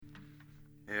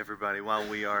Hey everybody, while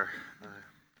we are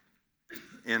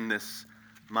in this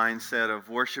mindset of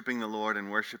worshiping the Lord and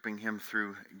worshiping Him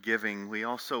through giving, we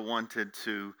also wanted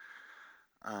to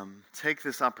take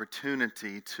this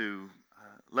opportunity to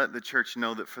let the church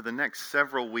know that for the next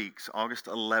several weeks, August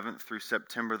 11th through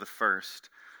September the 1st,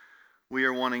 we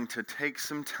are wanting to take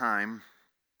some time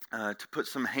to put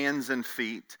some hands and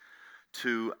feet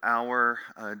to our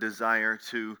desire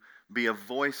to be a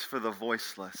voice for the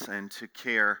voiceless and to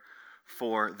care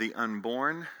for the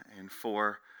unborn and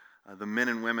for the men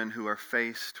and women who are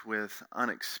faced with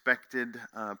unexpected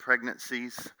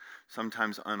pregnancies,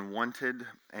 sometimes unwanted,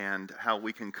 and how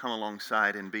we can come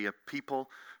alongside and be a people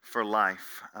for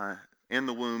life. In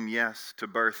the womb, yes. To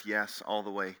birth, yes. All the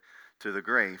way to the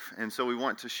grave. And so we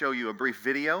want to show you a brief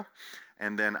video,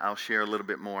 and then I'll share a little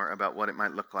bit more about what it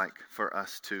might look like for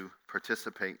us to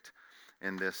participate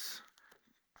in this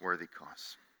worthy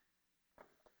cause.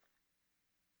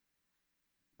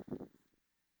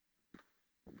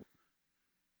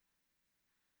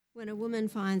 When a woman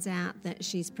finds out that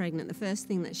she's pregnant, the first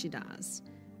thing that she does,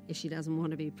 if she doesn't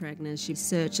want to be pregnant, she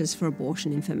searches for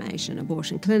abortion information,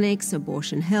 abortion clinics,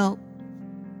 abortion help.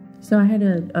 So I had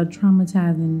a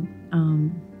traumatizing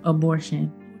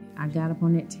abortion. I got up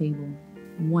on that table.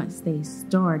 Once they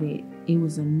started, it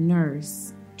was a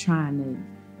nurse trying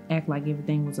to act like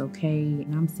everything was okay.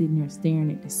 And I'm sitting there staring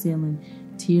at the ceiling.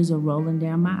 Tears are rolling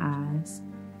down my eyes.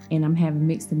 And I'm having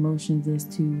mixed emotions as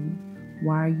to,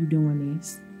 why are you doing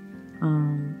this?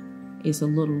 It's a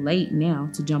little late now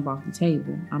to jump off the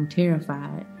table. I'm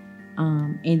terrified.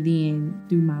 And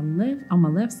then on my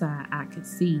left side, I could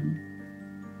see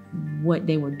what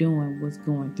they were doing was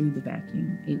going through the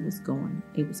vacuum. It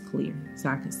was clear. So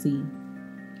I could see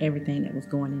everything that was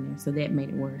going in there. So that made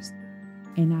it worse.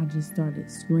 And I just started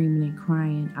screaming and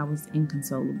crying. I was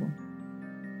inconsolable.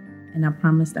 And I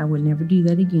promised I would never do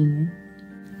that again.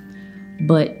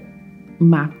 But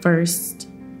my first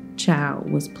child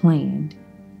was planned.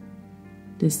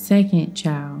 The second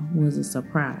child was a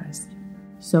surprise.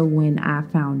 So when I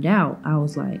found out, I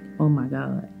was like, oh my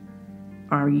God,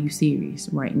 are you serious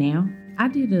right now? I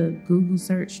did a Google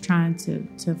search trying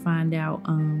to find out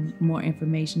more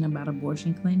information about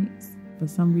abortion clinics. For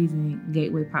some reason,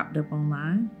 Gateway popped up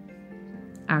online.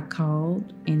 I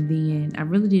called, and then I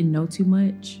really didn't know too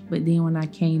much. But then when I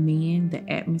came in, the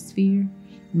atmosphere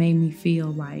made me feel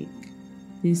like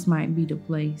this might be the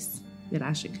place that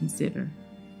I should consider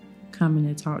coming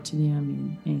to talk to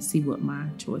them and see what my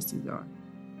choices are.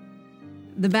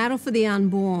 The battle for the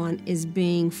unborn is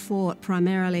being fought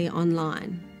primarily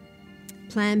online.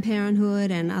 Planned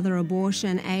Parenthood and other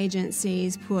abortion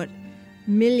agencies put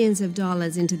millions of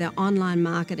dollars into their online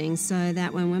marketing so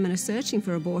that when women are searching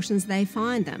for abortions, they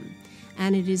find them.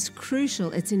 And it is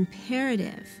crucial, it's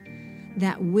imperative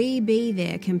that we be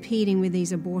there competing with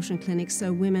these abortion clinics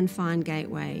so women find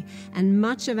Gateway. And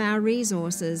much of our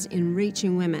resources in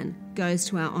reaching women goes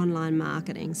to our online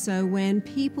marketing. So when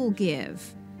people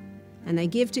give, and they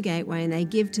give to Gateway and they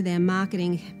give to their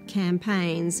marketing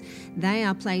campaigns, they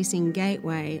are placing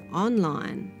Gateway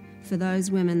online for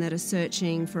those women that are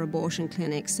searching for abortion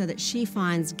clinics so that she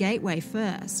finds Gateway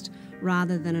first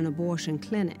rather than an abortion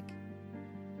clinic.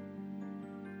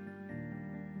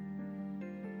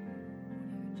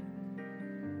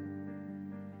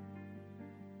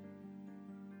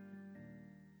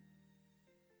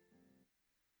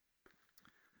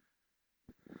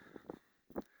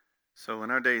 So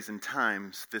in our days and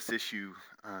times, this issue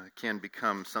can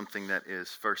become something that is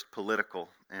first political,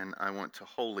 and I want to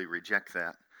wholly reject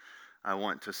that. I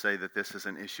want to say that this is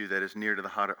an issue that is near to the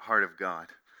heart of God,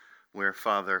 where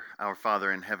our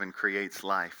Father in heaven creates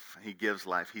life. He gives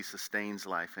life, He sustains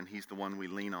life, and He's the one we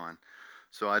lean on.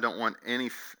 So I don't want any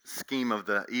scheme of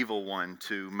the evil one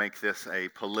to make this a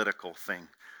political thing.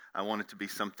 I want it to be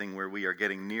something where we are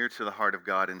getting near to the heart of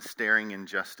God and staring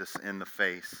injustice in the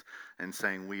face and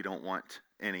saying we don't want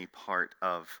any part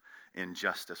of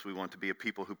injustice. We want to be a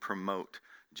people who promote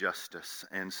justice.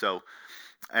 And so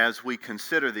as we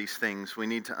consider these things, we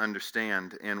need to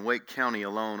understand in Wake County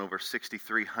alone, over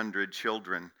 6,300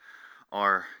 children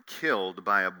are killed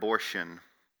by abortion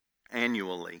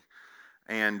annually.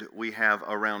 And we have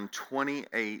around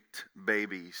 28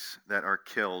 babies that are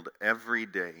killed every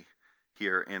day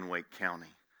here in Wake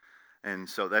County. And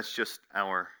so that's just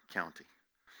our county.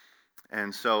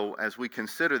 And so as we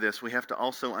consider this, we have to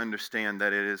also understand that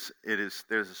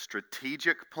there's a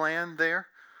strategic plan there.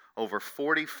 Over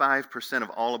 45%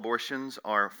 of all abortions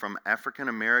are from African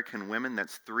American women.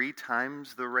 That's 3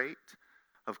 times the rate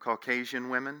of Caucasian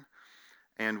women.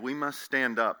 And we must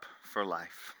stand up for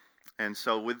life. And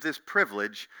so with this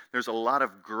privilege, there's a lot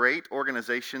of great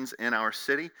organizations in our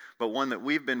city, but one that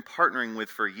we've been partnering with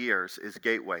for years is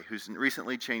Gateway, who's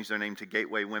recently changed their name to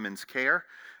Gateway Women's Care,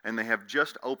 and they have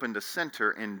just opened a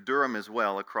center in Durham as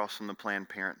well, across from the Planned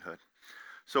Parenthood.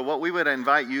 So what we would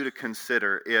invite you to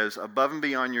consider is, above and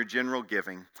beyond your general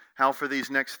giving, how for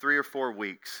these next 3 or 4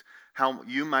 weeks, how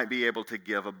you might be able to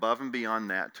give above and beyond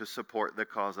that to support the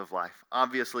cause of life.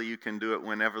 Obviously, you can do it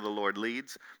whenever the Lord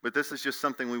leads, but this is just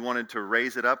something we wanted to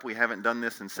raise it up. We haven't done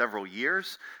this in several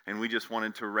years, and we just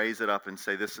wanted to raise it up and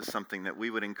say this is something that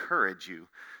we would encourage you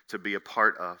to be a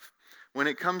part of. When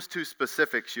it comes to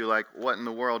specifics, you're like, what in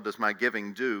the world does my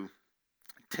giving do?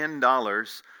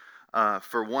 $10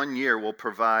 for 1 year will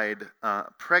provide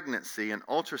pregnancy and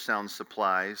ultrasound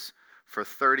supplies for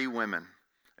 30 women.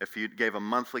 If you gave a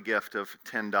monthly gift of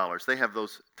 $10, they have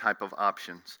those type of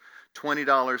options.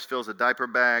 $20 fills a diaper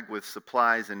bag with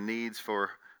supplies and needs for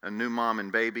a new mom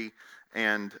and baby.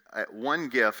 And one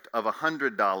gift of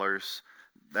 $100,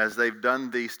 as they've done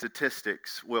the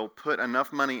statistics, will put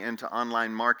enough money into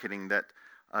online marketing that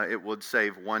it would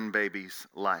save one baby's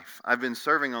life. I've been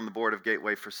serving on the board of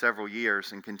Gateway for several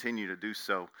years and continue to do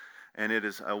so. And it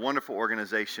is a wonderful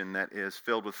organization that is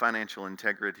filled with financial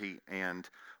integrity, and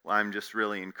I'm just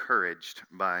really encouraged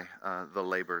by the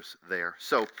labors there.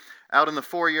 So out in the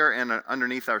foyer and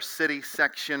underneath our city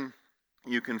section,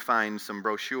 you can find some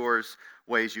brochures,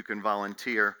 ways you can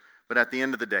volunteer. But at the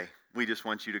end of the day, we just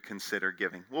want you to consider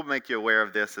giving. We'll make you aware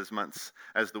of this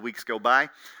as the weeks go by,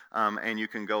 and you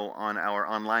can go on our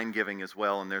online giving as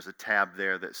well, and there's a tab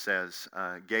there that says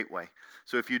Gateway.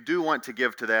 So if you do want to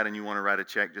give to that and you want to write a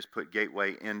check, just put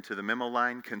Gateway into the memo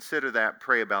line. Consider that,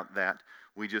 pray about that.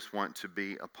 We just want to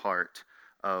be a part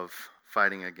of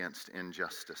fighting against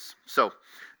injustice. So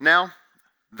now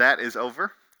that is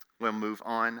over. We'll move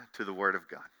on to the Word of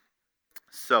God.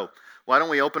 So why don't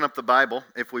we open up the Bible,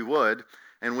 if we would,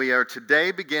 and we are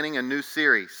today beginning a new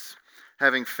series.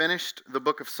 Having finished the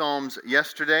book of Psalms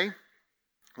yesterday,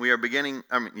 last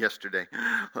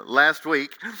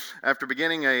week, after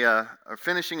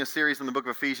finishing a series in the book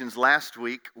of Ephesians last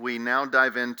week, we now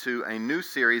dive into a new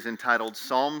series entitled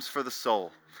Psalms for the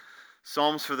Soul.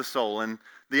 Psalms for the Soul. And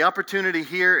the opportunity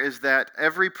here is that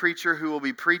every preacher who will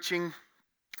be preaching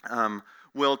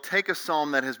will take a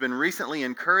psalm that has been recently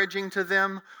encouraging to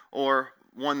them, or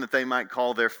one that they might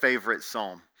call their favorite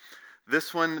psalm.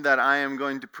 This one that I am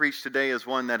going to preach today is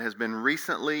one that has been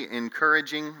recently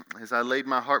encouraging, as I laid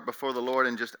my heart before the Lord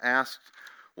and just asked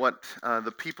what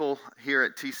the people here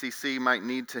at TCC might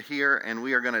need to hear, and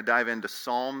we are going to dive into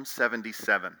Psalm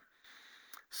 77.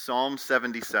 Psalm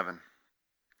 77.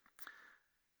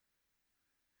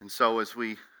 And so as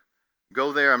we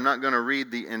go there, I'm not going to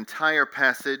read the entire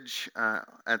passage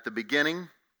at the beginning,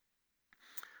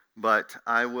 but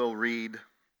I will read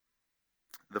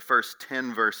the first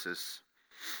 10 verses,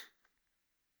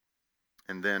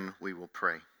 and then we will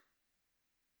pray.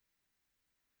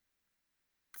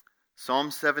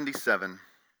 Psalm 77,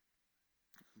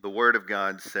 the Word of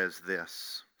God says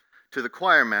this: To the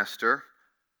choir master,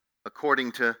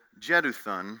 according to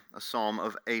Jeduthun, a psalm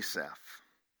of Asaph.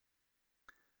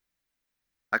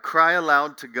 I cry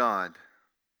aloud to God,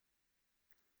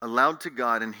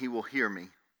 and He will hear me.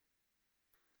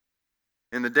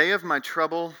 In the day of my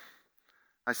trouble,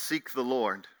 I seek the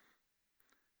Lord.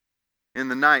 In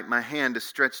the night, my hand is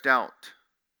stretched out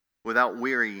without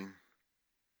wearying.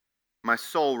 My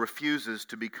soul refuses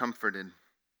to be comforted.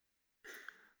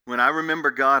 When I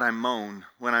remember God, I moan.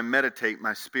 When I meditate,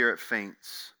 my spirit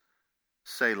faints.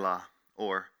 Selah,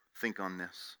 or think on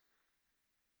this.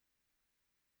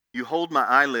 You hold my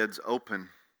eyelids open.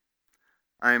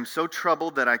 I am so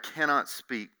troubled that I cannot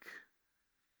speak.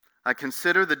 I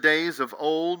consider the days of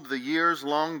old, the years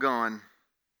long gone.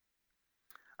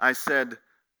 I said,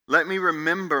 let me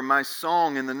remember my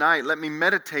song in the night. Let me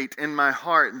meditate in my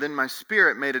heart. Then my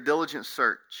spirit made a diligent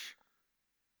search.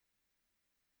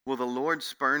 Will the Lord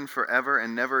spurn forever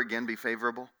and never again be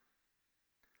favorable?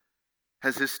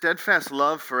 Has His steadfast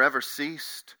love forever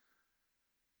ceased?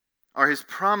 Are His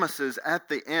promises at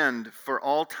the end for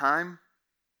all time?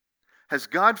 Has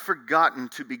God forgotten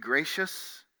to be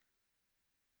gracious?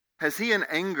 Has He in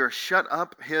anger shut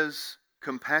up His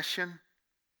compassion?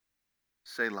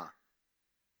 Selah.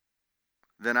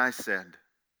 Then I said,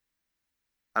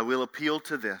 I will appeal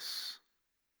to this,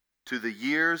 to the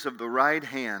years of the right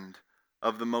hand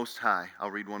of the Most High.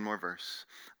 I'll read one more verse.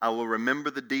 I will remember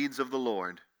the deeds of the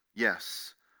Lord.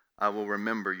 Yes, I will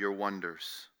remember your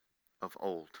wonders of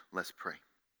old. Let's pray.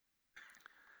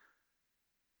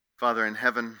 Father in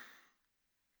heaven,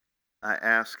 I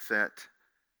ask that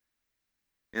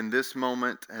in this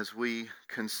moment, as we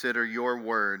consider your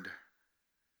word,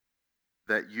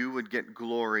 that you would get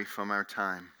glory from our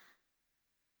time.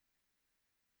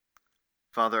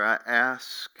 Father, I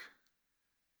ask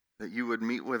that you would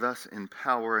meet with us in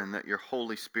power and that your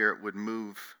Holy Spirit would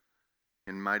move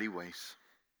in mighty ways.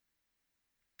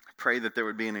 I pray that there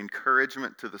would be an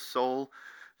encouragement to the soul.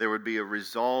 There would be a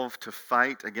resolve to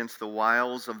fight against the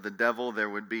wiles of the devil. There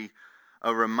would be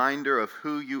a reminder of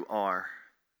who you are,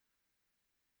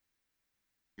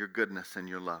 your goodness and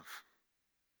your love.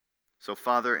 So,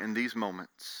 Father, in these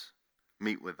moments,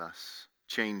 meet with us,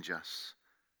 change us.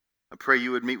 I pray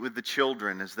you would meet with the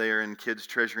children as they are in Kids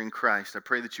Treasuring Christ. I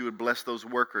pray that you would bless those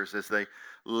workers as they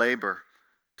labor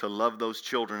to love those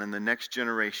children and the next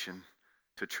generation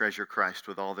to treasure Christ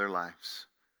with all their lives.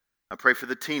 I pray for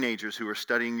the teenagers who are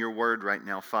studying your word right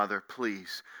now. Father,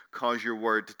 please cause your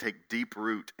word to take deep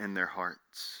root in their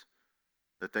hearts,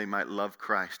 that they might love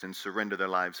Christ and surrender their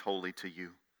lives wholly to you.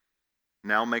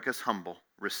 Now make us humble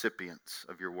recipients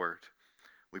of your word.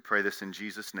 We pray this in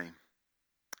Jesus' name.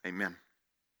 Amen.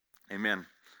 Amen.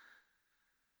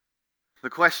 The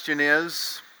question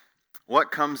is,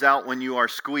 what comes out when you are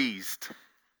squeezed?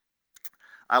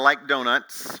 I like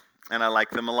donuts, and I like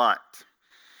them a lot.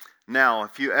 Now,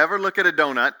 if you ever look at a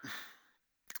donut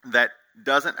that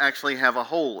doesn't actually have a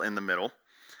hole in the middle,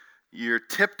 you're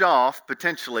tipped off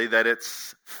potentially that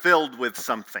it's filled with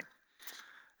something.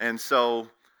 And so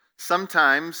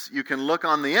sometimes you can look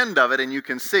on the end of it and you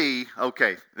can see,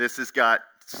 okay, this has got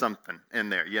something in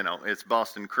there. You know, it's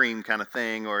Boston cream kind of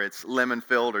thing, or it's lemon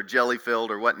filled or jelly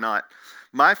filled or whatnot.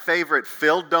 My favorite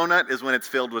filled donut is when it's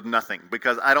filled with nothing,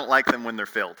 because I don't like them when they're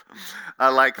filled. I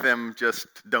like them just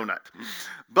donut.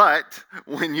 But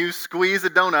when you squeeze a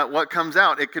donut, what comes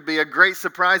out? It could be a great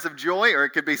surprise of joy, or it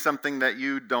could be something that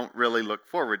you don't really look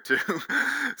forward to.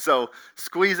 So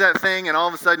squeeze that thing, and all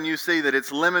of a sudden you see that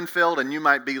it's lemon filled, and you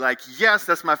might be like, yes,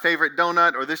 that's my favorite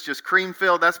donut, or this just cream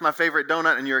filled, that's my favorite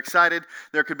donut, and you're excited.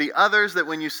 There could be others that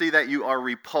when you see that, you are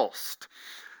repulsed.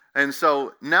 And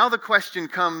so now the question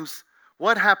comes,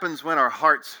 what happens when our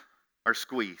hearts are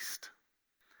squeezed?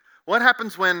 What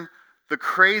happens when the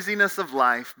craziness of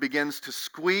life begins to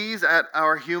squeeze at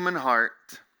our human heart?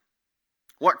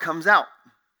 What comes out?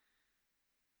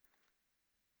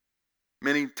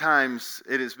 Many times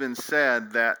it has been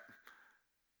said that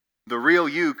the real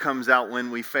you comes out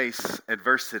when we face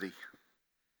adversity.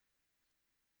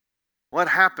 What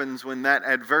happens when that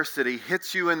adversity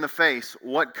hits you in the face?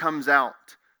 What comes out?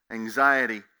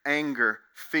 Anxiety, anger,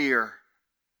 fear,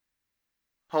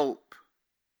 hope,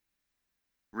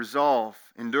 resolve,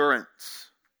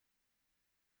 endurance,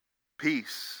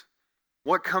 peace.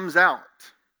 What comes out?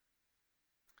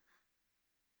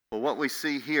 Well, what we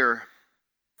see here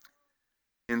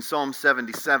in Psalm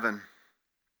 77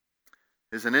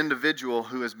 is an individual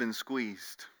who has been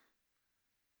squeezed,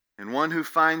 and one who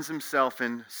finds himself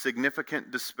in significant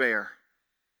despair.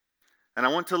 And I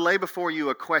want to lay before you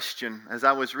a question. As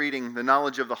I was reading The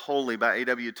Knowledge of the Holy by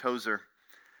A.W. Tozer,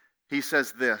 he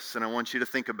says this, and I want you to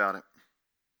think about it.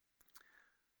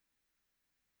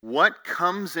 What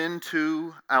comes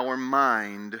into our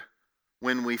mind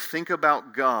when we think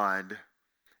about God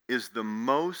is the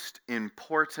most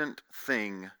important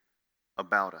thing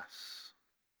about us.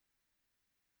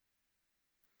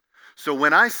 So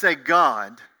when I say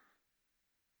God,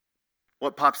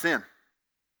 what pops in?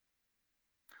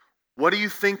 What do you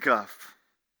think of?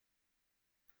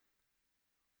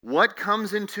 What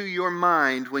comes into your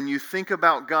mind when you think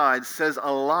about God says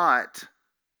a lot,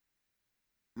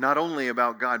 not only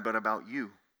about God, but about you.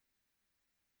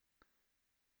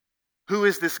 Who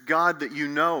is this God that you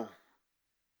know?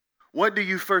 What do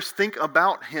you first think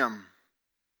about him?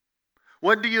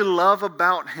 What do you love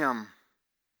about him?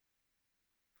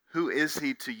 Who is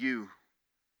he to you?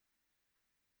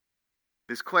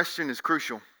 This question is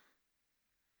crucial,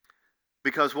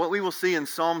 because what we will see in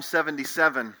Psalm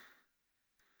 77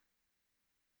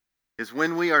 is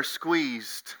when we are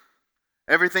squeezed,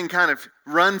 everything kind of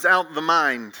runs out the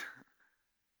mind.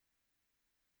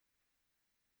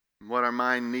 What our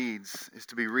mind needs is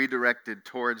to be redirected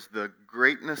towards the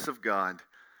greatness of God.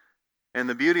 And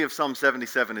the beauty of Psalm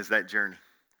 77 is that journey.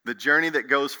 The journey that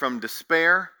goes from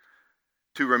despair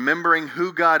to remembering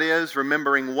who God is,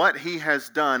 remembering what he has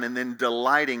done, and then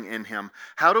delighting in him.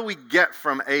 How do we get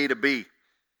from A to B?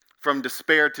 From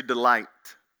despair to delight?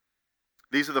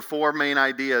 These are the four main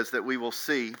ideas that we will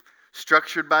see.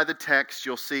 Structured by the text,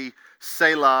 you'll see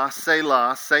Selah,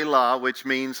 Selah, Selah, which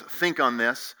means think on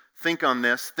this, think on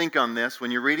this, think on this.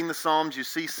 When you're reading the Psalms, you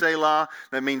see Selah,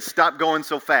 that means stop going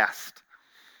so fast.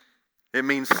 It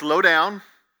means slow down,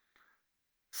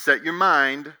 set your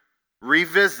mind,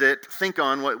 revisit, think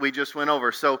on what we just went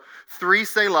over. So 3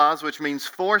 selahs, which means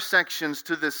 4 sections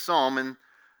to this psalm, and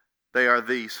they are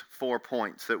these 4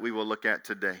 points that we will look at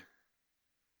today.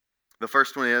 The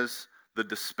first one is the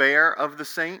despair of the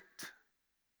saint.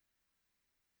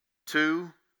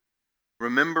 2,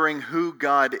 remembering who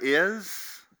God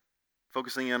is,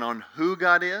 focusing in on who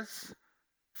God is.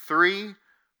 3,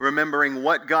 remembering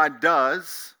what God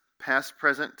does, past,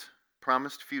 present,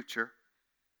 promised, future.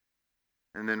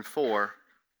 And then 4,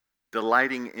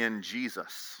 delighting in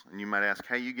Jesus. And you might ask,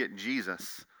 how you get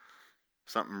Jesus?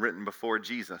 Something written before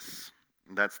Jesus.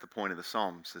 And that's the point of the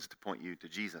Psalms, is to point you to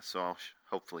Jesus. So I'll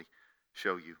hopefully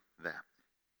show you that.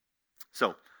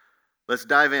 So, let's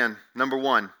dive in. Number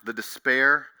 1, the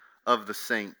despair of the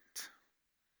saint.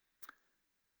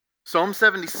 Psalm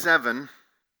 77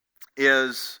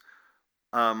 is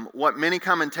what many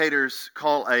commentators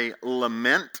call a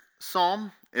lament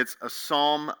psalm. It's a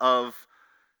psalm of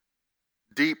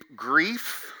deep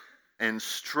grief and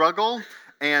struggle.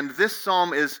 And this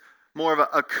psalm is more of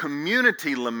a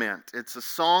community lament. It's a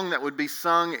song that would be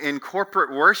sung in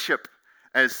corporate worship,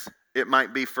 as it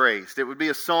might be phrased. It would be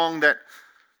a song that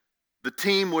the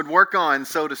team would work on,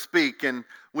 so to speak, and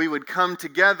we would come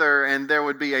together and there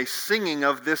would be a singing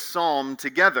of this psalm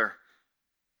together.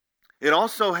 It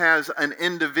also has an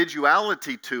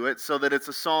individuality to it, so that it's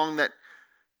a song that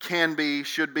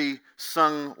should be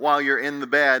sung while you're in the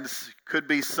beds, could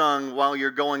be sung while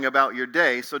you're going about your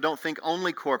day. So don't think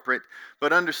only corporate,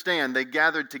 but understand they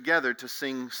gathered together to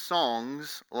sing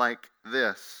songs like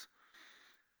this.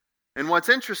 And what's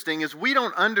interesting is we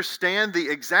don't understand the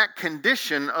exact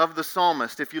condition of the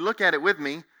psalmist. If you look at it with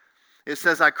me, it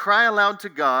says, I cry aloud to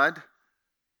God,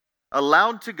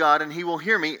 and he will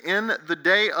hear me in the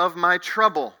day of my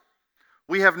trouble.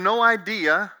 We have no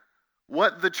idea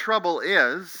what the trouble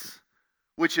is,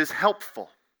 which is helpful.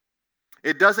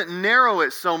 It doesn't narrow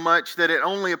it so much that it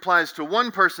only applies to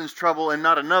one person's trouble and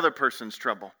not another person's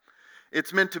trouble.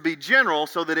 It's meant to be general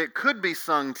so that it could be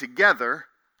sung together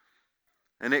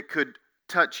and it could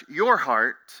touch your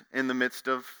heart in the midst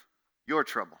of your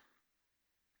trouble.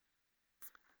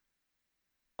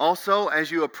 Also,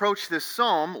 as you approach this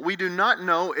psalm, we do not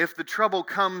know if the trouble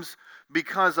comes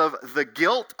because of the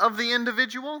guilt of the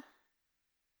individual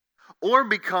or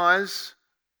because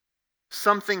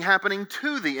something happening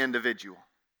to the individual.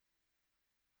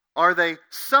 Are they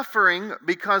suffering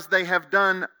because they have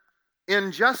done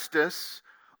injustice,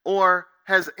 or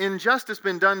has injustice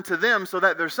been done to them so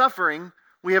that they're suffering?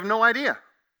 We have no idea.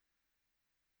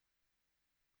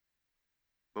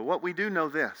 But what we do know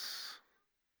this: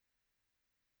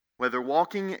 whether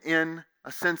walking in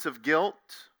a sense of guilt,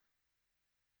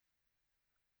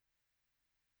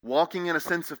 walking in a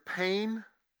sense of pain,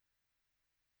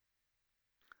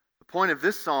 the point of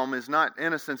this psalm is not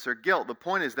innocence or guilt. The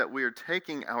point is that we are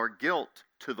taking our guilt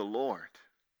to the Lord.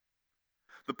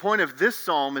 The point of this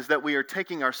psalm is that we are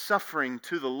taking our suffering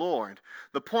to the Lord.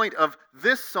 The point of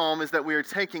this psalm is that we are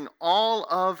taking all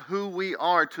of who we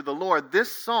are to the Lord.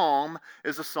 This psalm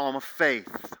is a psalm of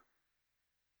faith.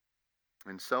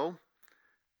 And so,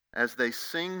 as they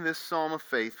sing this psalm of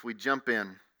faith, we jump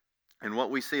in. And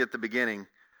what we see at the beginning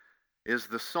is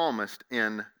the psalmist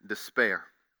in despair.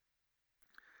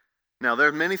 Now, there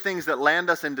are many things that land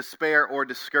us in despair or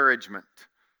discouragement.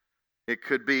 It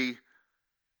could be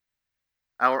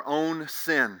our own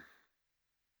sin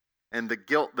and the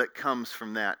guilt that comes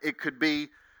from that. It could be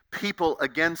people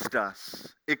against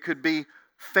us. It could be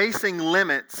facing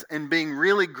limits and being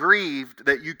really grieved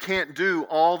that you can't do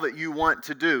all that you want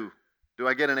to do. Do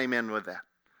I get an amen with that?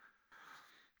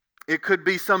 It could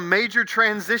be some major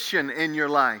transition in your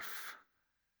life.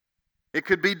 It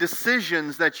could be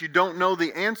decisions that you don't know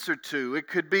the answer to. It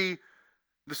could be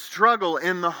the struggle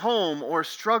in the home, or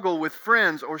struggle with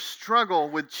friends, or struggle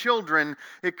with children.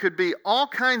 It could be all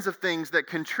kinds of things that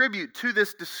contribute to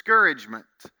this discouragement.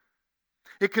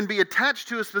 It can be attached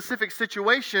to a specific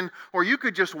situation, or you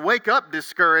could just wake up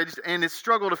discouraged and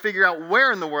struggle to figure out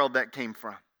where in the world that came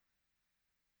from.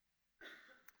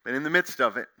 But in the midst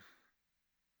of it,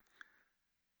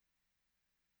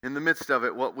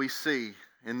 what we see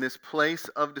in this place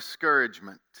of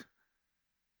discouragement,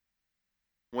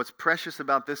 what's precious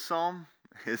about this psalm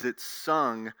is it's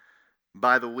sung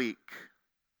by the weak.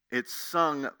 It's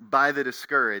sung by the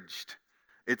discouraged.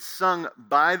 It's sung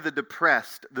by the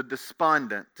depressed, the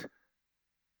despondent.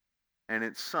 And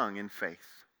it's sung in faith.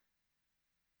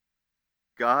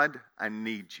 God, I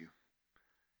need you.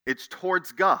 It's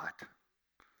towards God.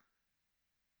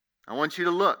 I want you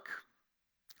to look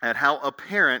at how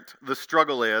apparent the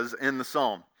struggle is in the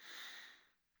psalm.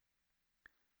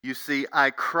 You see,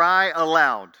 I cry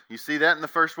aloud. You see that in the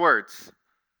first words.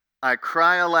 I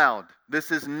cry aloud.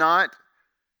 This is not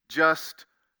just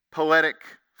poetic,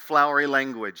 flowery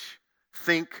language.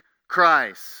 Think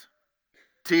cries.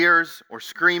 Tears or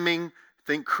screaming,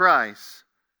 think cries.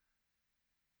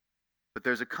 But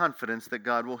there's a confidence that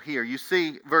God will hear. You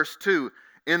see, verse 2,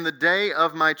 in the day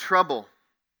of my trouble,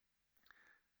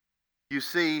 you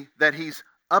see that he's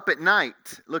up at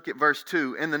night. Look at verse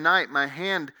 2. In the night, my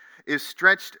hand is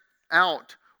stretched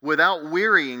out without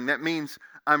wearying. That means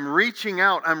I'm reaching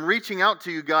out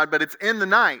to you, God, but it's in the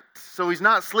night. So he's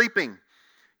not sleeping.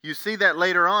 You see that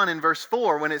later on in verse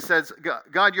 4 when it says,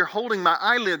 God, you're holding my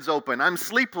eyelids open. I'm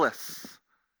sleepless.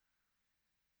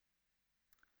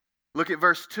 Look at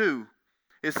verse 2.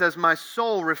 It says, my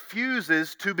soul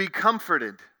refuses to be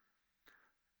comforted.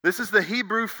 This is the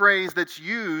Hebrew phrase that's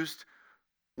used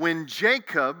when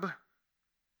Jacob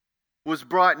was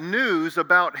brought news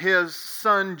about his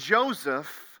son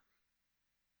Joseph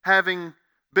having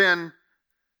been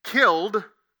killed,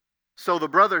 so the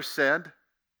brothers said,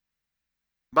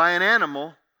 by an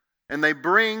animal, and they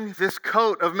bring this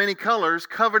coat of many colors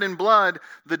covered in blood.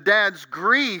 The dad's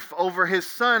grief over his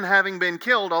son having been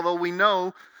killed, although we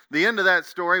know the end of that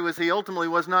story was he ultimately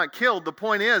was not killed. The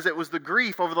point is, it was the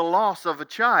grief over the loss of a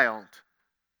child.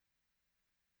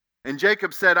 And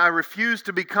Jacob said, I refuse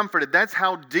to be comforted. That's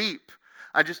how deep.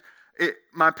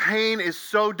 My pain is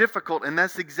so difficult. And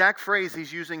that's the exact phrase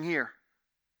he's using here.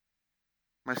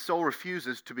 My soul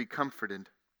refuses to be comforted.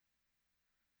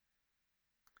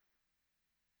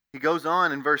 He goes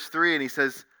on in verse 3 and he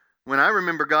says, when I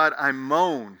remember God, I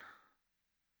moan.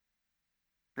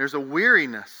 There's a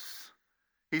weariness.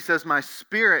 He says, my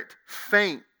spirit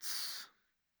faints.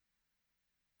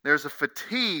 There's a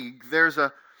fatigue. There's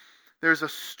a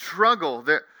struggle.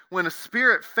 When a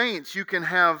spirit faints, you can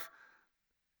have,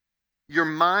 your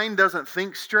mind doesn't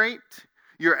think straight.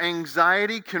 Your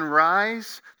anxiety can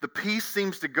rise. The peace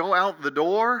seems to go out the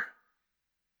door.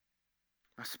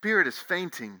 My spirit is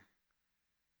fainting.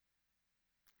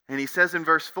 And he says in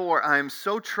verse 4, I am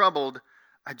so troubled,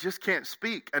 I just can't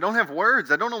speak. I don't have words.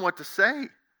 I don't know what to say.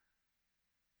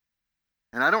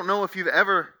 And I don't know if you've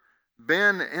ever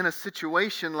been in a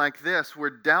situation like this where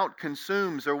doubt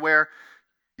consumes or where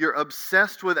you're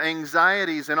obsessed with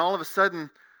anxieties and all of a sudden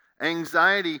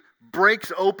anxiety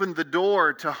breaks open the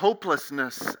door to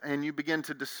hopelessness and you begin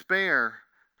to despair.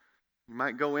 You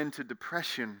might go into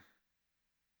depression.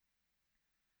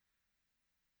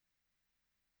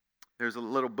 There's a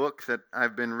little book that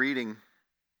I've been reading.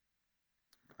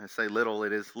 I say little,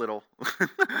 it is little.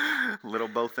 Little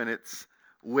both in its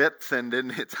width and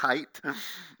in its height.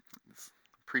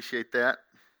 Appreciate that.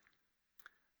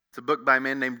 It's a book by a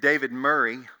man named David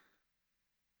Murray.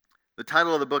 The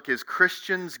title of the book is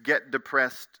Christians Get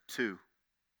Depressed Too.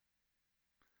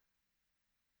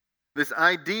 This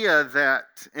idea that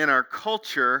in our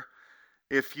culture,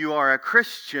 if you are a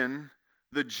Christian,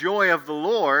 the joy of the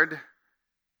Lord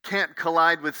can't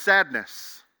collide with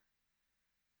sadness.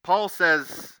 Paul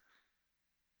says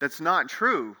that's not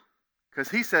true because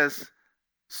he says,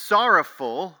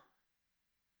 sorrowful,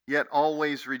 yet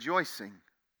always rejoicing.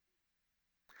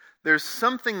 There's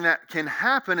something that can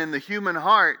happen in the human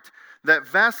heart that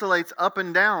vacillates up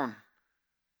and down,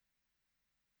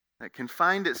 that can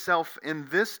find itself in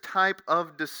this type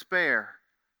of despair.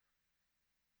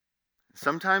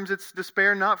 Sometimes it's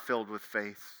despair not filled with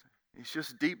faith. It's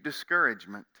just deep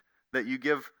discouragement that you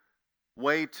give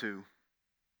way to.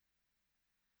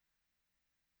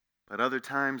 But other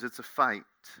times it's a fight.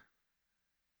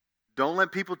 Don't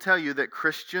let people tell you that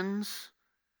Christians,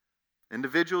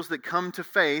 individuals that come to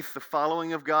faith, the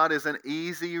following of God is an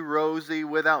easy, rosy,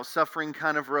 without suffering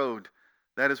kind of road.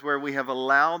 That is where we have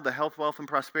allowed the health, wealth, and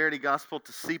prosperity gospel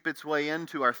to seep its way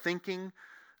into our thinking.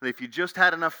 That if you just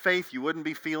had enough faith, you wouldn't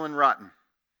be feeling rotten.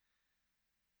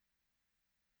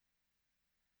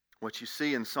 What you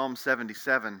see in Psalm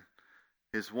 77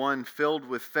 is one filled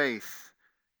with faith,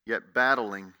 yet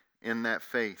battling in that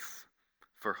faith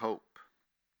for hope.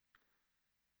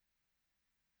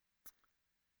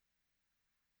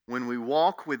 When we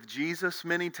walk with Jesus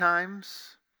many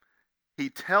times, He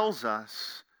tells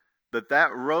us that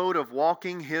that road of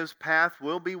walking His path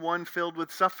will be one filled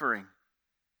with suffering.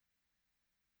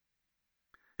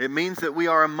 It means that we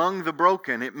are among the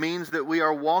broken. It means that we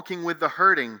are walking with the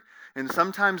hurting. And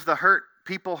sometimes the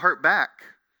people hurt back.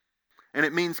 And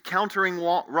it means countering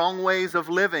wrong ways of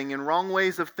living and wrong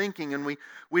ways of thinking. And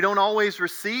we don't always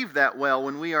receive that well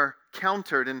when we are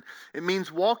countered. And it means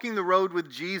walking the road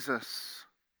with Jesus,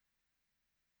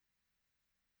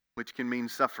 which can mean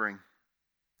suffering.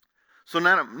 So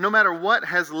no matter what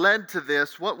has led to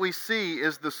this, what we see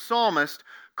is the psalmist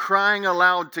crying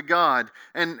aloud to God.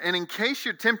 And in case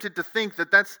you're tempted to think that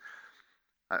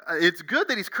it's good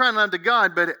that he's crying aloud to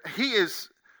God, but he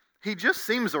just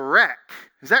seems a wreck.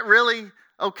 Is that really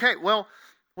okay? Well,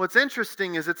 what's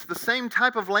interesting is it's the same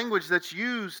type of language that's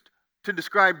used to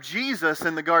describe Jesus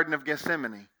in the Garden of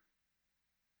Gethsemane.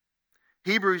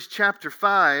 Hebrews chapter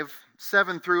 5,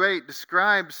 7 through 8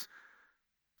 describes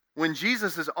when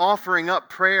Jesus is offering up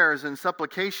prayers and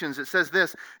supplications. It says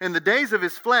this: in the days of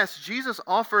his flesh, Jesus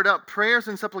offered up prayers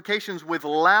and supplications with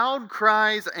loud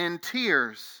cries and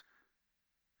tears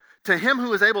to him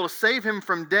who is able to save him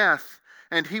from death,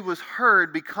 and he was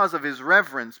heard because of his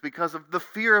reverence, because of the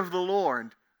fear of the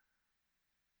Lord.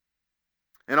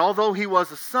 And although he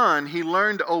was a son, he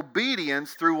learned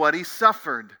obedience through what he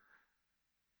suffered.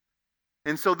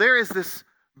 And so there is this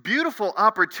beautiful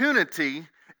opportunity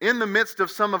in the midst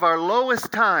of some of our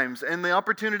lowest times, and the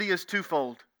opportunity is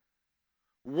twofold.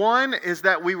 One is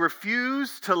that we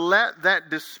refuse to let that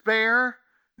despair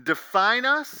define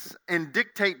us and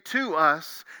dictate to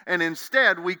us, and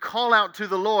instead we call out to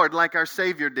the Lord like our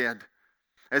Savior did.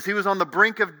 As he was on the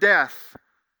brink of death,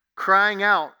 crying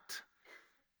out,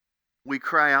 we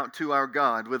cry out to our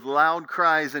God with loud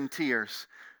cries and tears,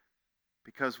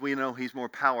 because we know he's more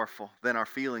powerful than our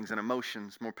feelings and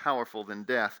emotions, more powerful than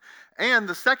death. And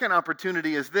the second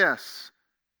opportunity is this: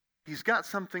 he's got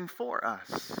something for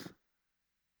us.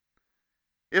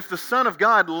 If the Son of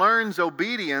God learns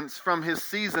obedience from his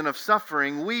season of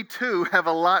suffering, we too have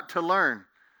a lot to learn.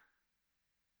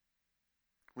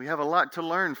 We have a lot to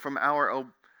learn from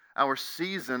our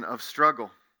season of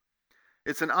struggle.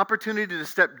 It's an opportunity to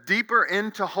step deeper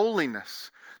into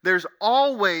holiness. There's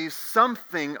always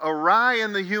something awry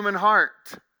in the human heart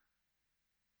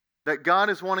that God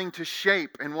is wanting to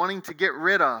shape and wanting to get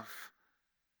rid of.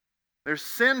 There's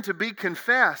sin to be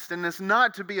confessed, and it's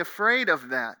not to be afraid of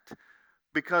that,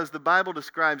 because the Bible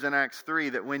describes in Acts 3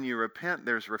 that when you repent,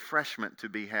 there's refreshment to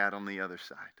be had on the other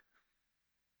side.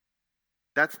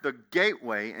 That's the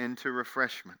gateway into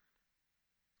refreshment.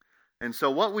 And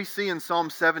so what we see in Psalm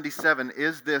 77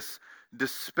 is this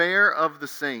despair of the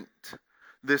saint,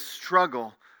 this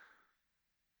struggle.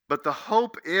 But the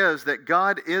hope is that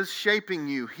God is shaping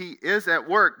you. He is at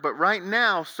work. But right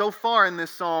now, so far in this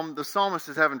psalm, the psalmist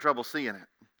is having trouble seeing it.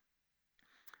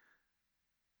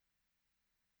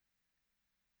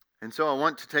 And so I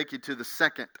want to take you to the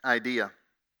second idea.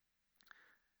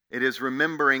 It is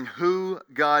remembering who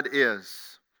God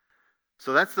is.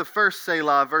 So that's the first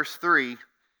Selah, verse 3.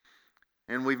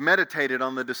 And we've meditated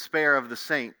on the despair of the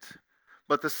saint.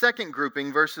 But the second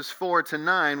grouping, verses 4 to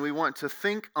 9, we want to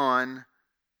think on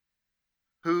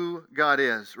who God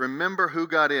is. Remember who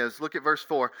God is. Look at verse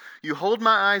 4. You hold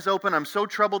my eyes open. I'm so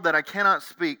troubled that I cannot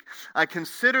speak. I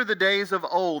consider the days of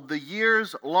old, the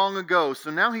years long ago.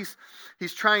 So now he's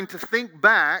trying to think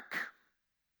back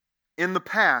in the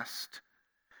past.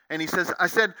 And he says, I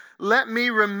said, let me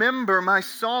remember my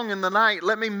song in the night.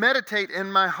 Let me meditate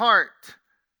in my heart.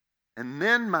 And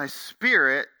then my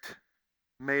spirit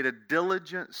made a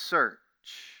diligent search.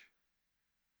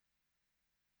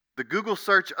 The Google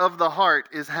search of the heart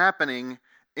is happening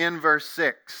in verse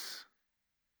 6.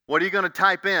 What are you going to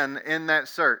type in that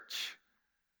search?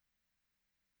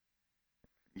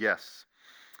 Yes.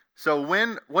 So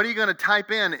what are you going to type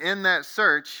in that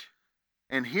search?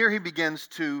 And here he begins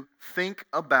to think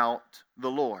about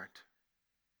the Lord.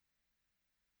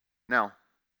 Now,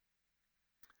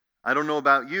 I don't know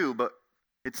about you, but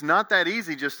it's not that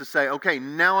easy just to say, okay,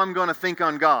 now I'm going to think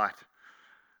on God.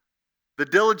 The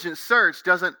diligent search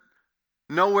doesn't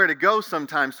know where to go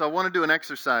sometimes, so I want to do an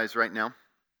exercise right now.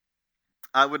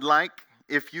 I would like,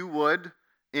 if you would,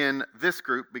 in this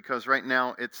group, because right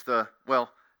now it's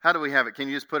how do we have it? Can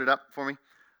you just put it up for me?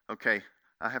 Okay,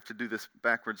 I have to do this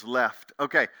backwards left.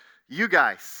 Okay, you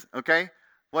guys, okay?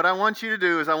 What I want you to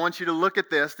do is I want you to look at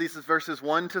this. These is verses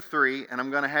 1 to 3, and I'm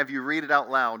going to have you read it out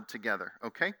loud together,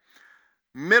 okay?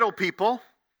 Middle people,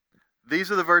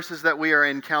 these are the verses that we are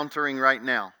encountering right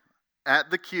now.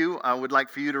 At the cue, I would like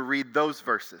for you to read those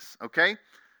verses, okay?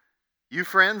 You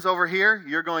friends over here,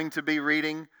 you're going to be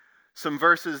reading some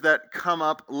verses that come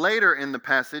up later in the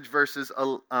passage, verses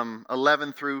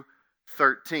 11 through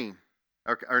 13.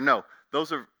 Or no,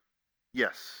 those are,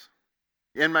 yes,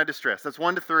 in my distress. That's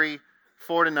 1 to 3.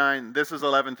 4 to 9, this is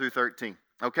 11 through 13,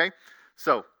 okay?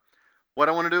 So, what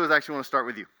I want to do is actually want to start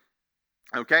with you,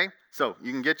 okay? So,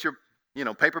 you can get your,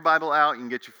 paper Bible out, you can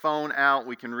get your phone out,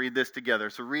 we can read this together.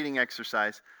 It's a reading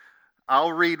exercise.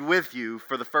 I'll read with you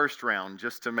for the first round,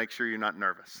 just to make sure you're not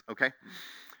nervous, okay?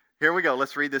 Here we go,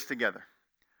 let's read this together.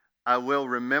 I will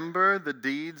remember the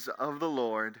deeds of the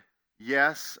Lord.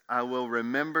 Yes, I will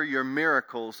remember your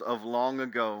miracles of long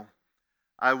ago.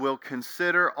 I will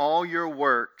consider all your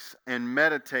works and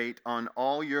meditate on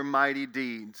all your mighty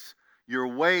deeds. Your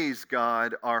ways,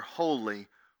 God, are holy.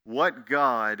 What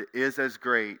God is as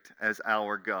great as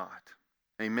our God?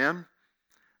 Amen?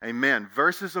 Amen.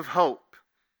 Verses of hope.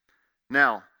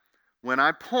 Now, when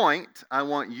I point, I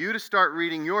want you to start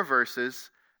reading your verses,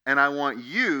 and I want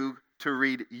you to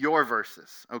read your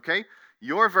verses, okay?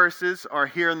 Your verses are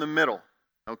here in the middle,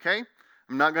 okay?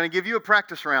 I'm not going to give you a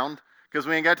practice round because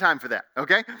we ain't got time for that,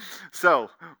 okay? So,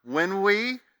 when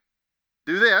we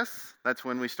do this, that's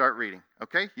when we start reading,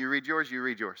 okay? You read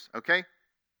yours, okay?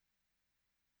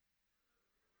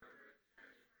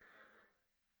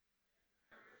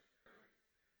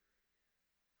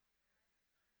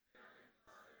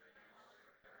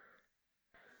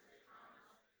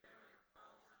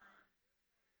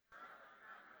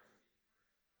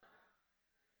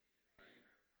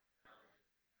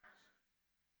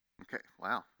 Okay,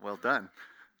 wow, well done.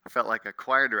 I felt like a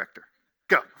choir director.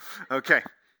 Go. Okay,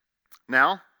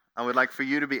 now I would like for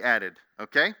you to be added,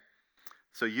 okay?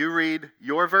 So you read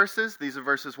your verses. These are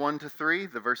verses 1 to 3,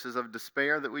 the verses of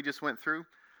despair that we just went through.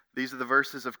 These are the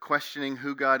verses of questioning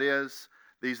who God is.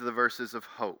 These are the verses of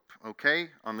hope, okay?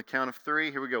 On the count of 3,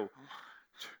 here we go.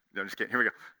 No, just kidding. Here we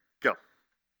go. Go.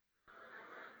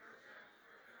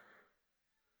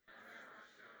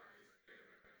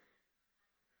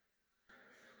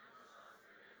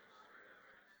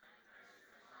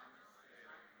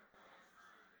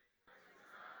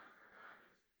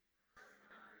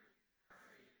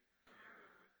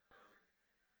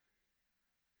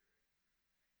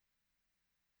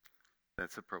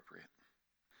 That's appropriate.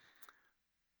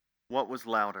 What was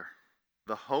louder,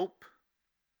 the hope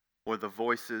or the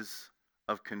voices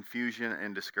of confusion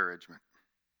and discouragement?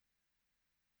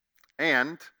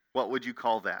 And what would you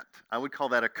call that? I would call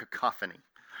that a cacophony.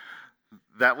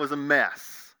 That was a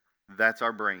mess. That's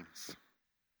our brains.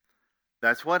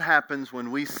 That's what happens when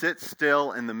we sit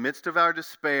still in the midst of our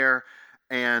despair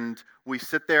and we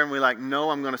sit there and we're like,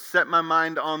 no, I'm going to set my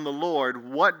mind on the Lord.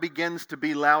 What begins to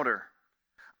be louder?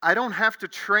 I don't have to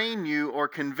train you or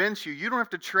convince you. You don't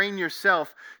have to train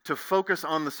yourself to focus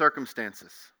on the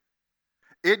circumstances.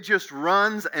 It just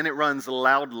runs, and it runs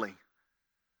loudly.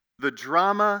 The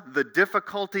drama, the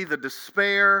difficulty, the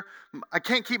despair. I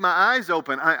can't keep my eyes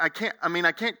open. I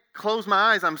can't close my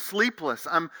eyes. I'm sleepless.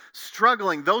 I'm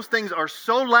struggling. Those things are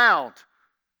so loud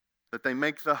that they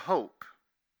make the hope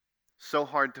so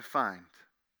hard to find.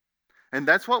 And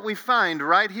that's what we find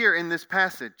right here in this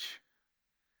passage.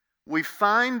 We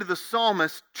find the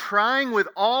psalmist trying with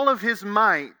all of his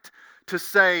might to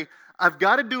say, I've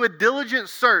got to do a diligent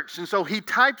search. And so he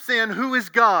types in, who is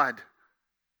God?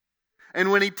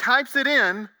 And when he types it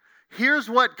in, here's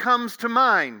what comes to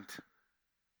mind.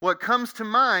 What comes to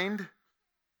mind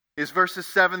is verses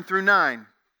 7 through 9.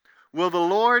 Will the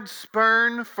Lord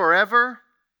spurn forever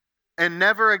and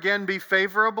never again be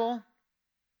favorable?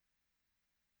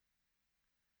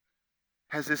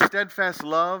 Has his steadfast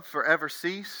love forever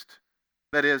ceased?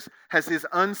 That is, has his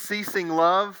unceasing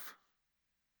love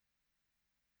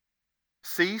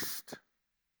ceased?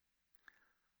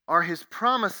 Are his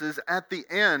promises at the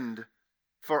end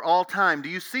for all time? Do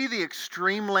you see the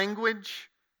extreme language?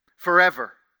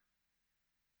 Forever.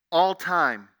 All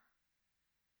time.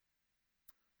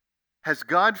 Has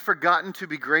God forgotten to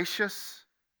be gracious?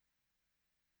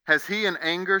 Has he in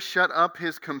anger shut up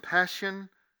his compassion?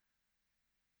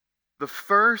 The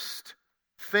first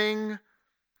thing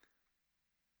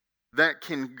that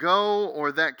can go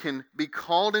or that can be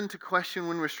called into question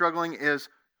when we're struggling is,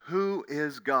 who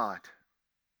is God?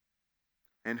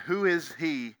 And who is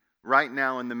he right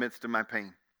now in the midst of my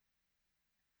pain?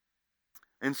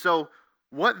 And so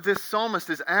what this psalmist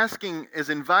is asking, is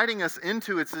inviting us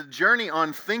into, it's a journey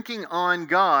on thinking on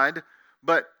God,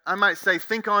 but I might say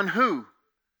think on who?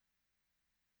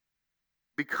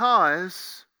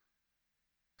 Because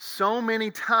so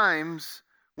many times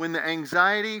when the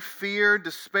anxiety, fear,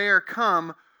 despair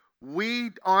come, we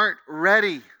aren't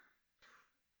ready.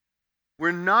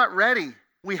 We're not ready.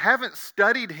 We haven't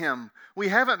studied him. We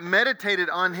haven't meditated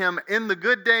on him in the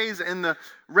good days, in the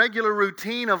regular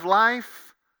routine of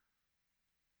life.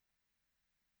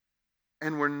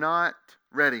 And we're not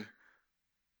ready.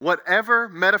 Whatever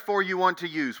metaphor you want to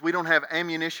use, we don't have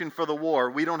ammunition for the war.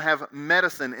 We don't have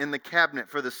medicine in the cabinet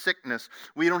for the sickness.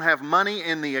 We don't have money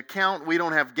in the account. We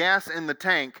don't have gas in the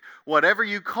tank. Whatever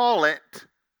you call it,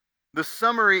 the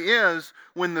summary is,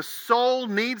 when the soul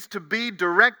needs to be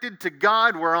directed to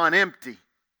God, we're on empty.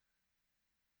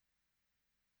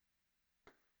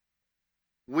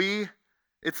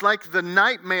 It's like the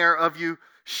nightmare of you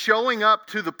showing up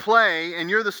to the play and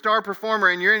you're the star performer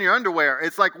and you're in your underwear.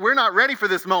 It's like we're not ready for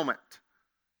this moment.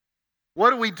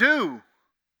 What do we do?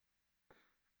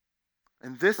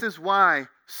 And this is why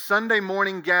Sunday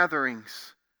morning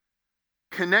gatherings,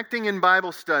 connecting in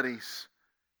Bible studies,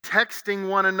 texting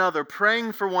one another,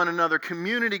 praying for one another,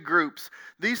 community groups,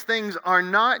 these things are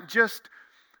not just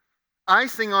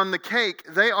icing on the cake.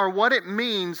 They are what it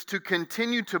means to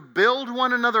continue to build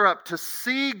one another up, to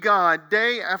see God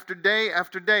day after day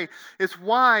after day. It's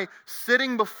why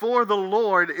sitting before the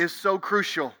Lord is so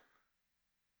crucial.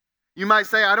 You might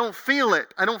say, I don't feel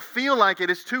it. I don't feel like it.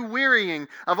 It's too wearying.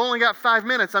 I've only got 5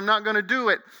 minutes. I'm not going to do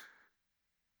it.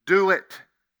 Do it.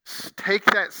 Take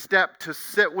that step to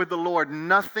sit with the Lord.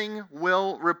 Nothing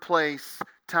will replace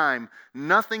time.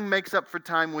 Nothing makes up for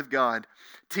time with God.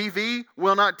 TV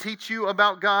will not teach you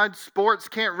about God. Sports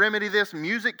can't remedy this.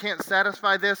 Music can't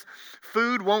satisfy this.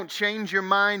 Food won't change your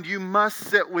mind. You must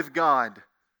sit with God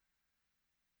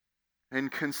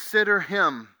and consider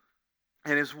Him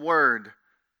and His Word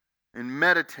and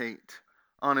meditate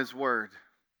on His Word.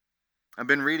 I've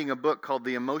been reading a book called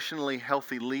The Emotionally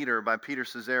Healthy Leader by Peter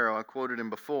Scazzero. I quoted him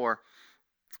before.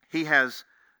 He has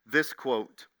this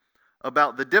quote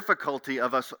about the difficulty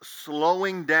of us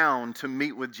slowing down to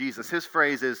meet with Jesus. His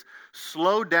phrase is,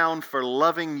 slow down for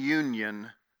loving union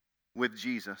with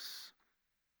Jesus.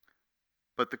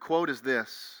 But the quote is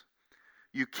this: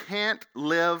 you can't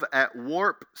live at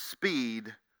warp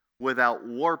speed without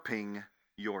warping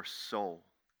your soul.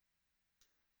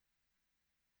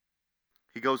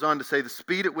 He goes on to say, the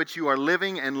speed at which you are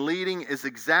living and leading is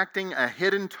exacting a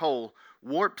hidden toll.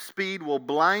 Warp speed will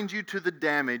blind you to the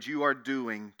damage you are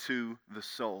doing to the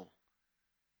soul.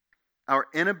 Our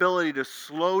inability to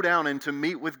slow down and to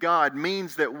meet with God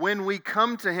means that when we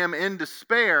come to Him in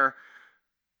despair,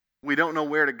 we don't know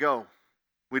where to go.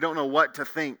 We don't know what to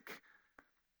think.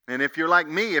 And if you're like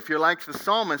me, if you're like the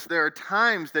psalmist, there are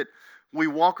times that we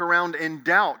walk around in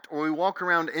doubt or we walk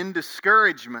around in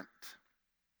discouragement.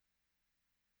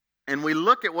 And we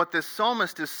look at what this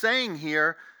psalmist is saying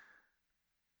here.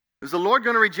 Is the Lord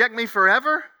going to reject me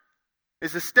forever?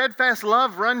 Is His steadfast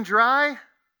love run dry?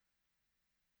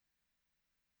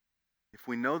 If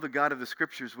we know the God of the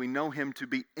Scriptures, we know Him to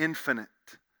be infinite.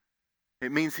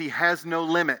 It means He has no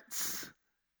limits.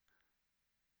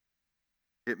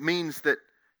 It means that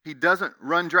He doesn't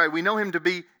run dry. We know Him to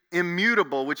be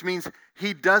immutable, which means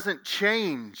He doesn't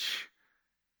change.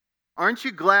 Aren't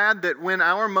you glad that when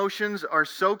our emotions are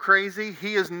so crazy,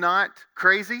 He is not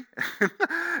crazy?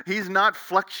 He's not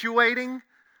fluctuating.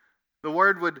 The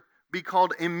word would be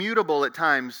called immutable at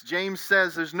times. James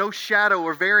says there's no shadow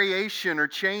or variation or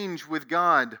change with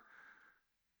God.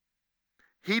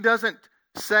 He doesn't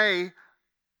say,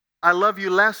 I love you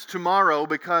less tomorrow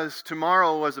because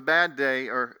tomorrow was a bad day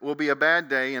or will be a bad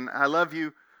day, and I love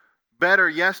you better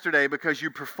yesterday because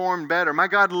you performed better. My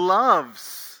God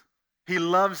loves. He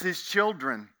loves His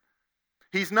children.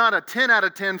 He's not a 10 out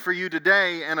of 10 for you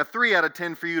today and a 3 out of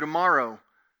 10 for you tomorrow.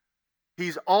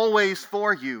 He's always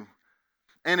for you.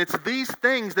 And it's these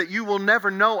things that you will never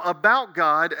know about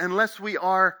God unless we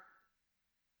are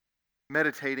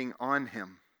meditating on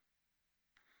Him.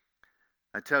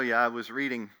 I tell you, I was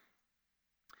reading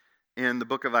in the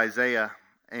book of Isaiah,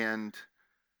 and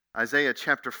Isaiah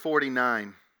chapter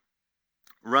 49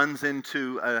 runs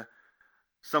into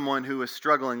someone who is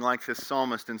struggling like this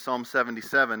psalmist in Psalm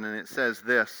 77, and it says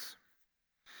this: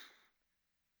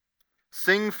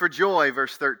 sing for joy,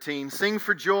 verse 13, sing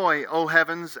for joy, O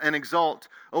heavens, and exult.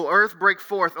 O earth, break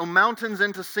forth, O mountains,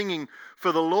 into singing.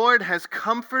 For the Lord has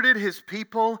comforted His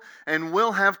people and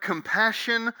will have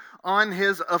compassion on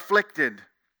His afflicted.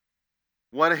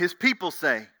 What do His people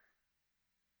say?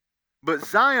 But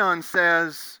Zion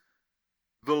says,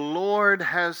 the Lord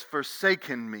has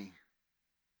forsaken me.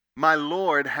 My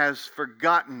Lord has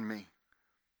forgotten me.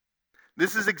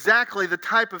 This is exactly the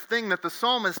type of thing that the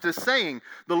psalmist is saying.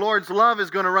 The Lord's love is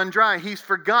going to run dry. He's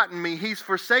forgotten me. He's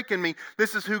forsaken me.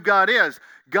 This is who God is.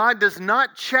 God does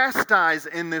not chastise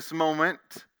in this moment.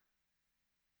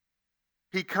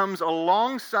 He comes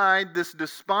alongside this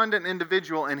despondent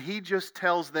individual and He just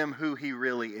tells them who He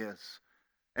really is.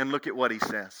 And look at what He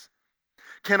says.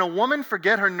 Can a woman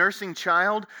forget her nursing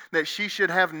child, that she should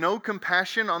have no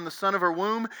compassion on the son of her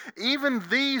womb? Even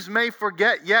these may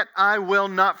forget, yet I will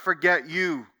not forget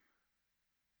you.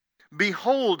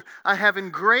 Behold, I have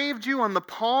engraved you on the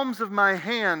palms of my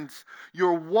hands.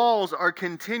 Your walls are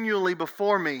continually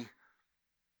before me.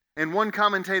 And one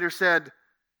commentator said,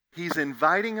 He's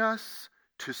inviting us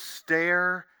to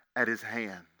stare at His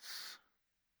hands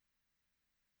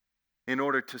in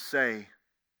order to say,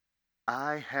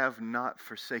 I have not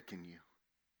forsaken you.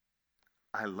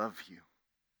 I love you.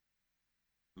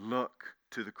 Look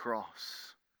to the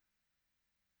cross.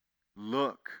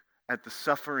 Look at the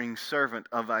suffering servant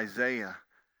of Isaiah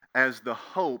as the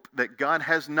hope that God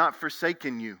has not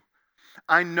forsaken you.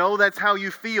 I know that's how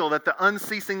you feel, that the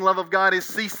unceasing love of God is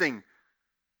ceasing.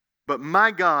 But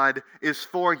my God is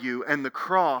for you, and the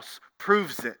cross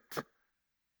proves it.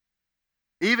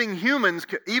 Even humans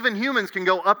can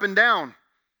go up and down.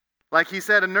 Like he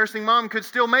said, a nursing mom could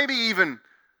still maybe even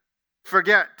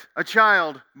forget a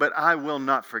child, but I will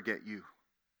not forget you.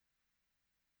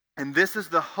 And this is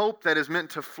the hope that is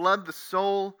meant to flood the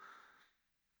soul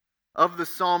of the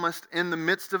psalmist in the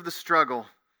midst of the struggle.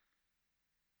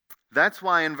 That's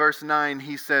why in verse 9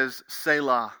 he says,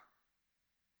 Selah.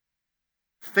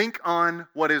 Think on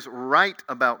what is right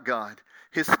about God.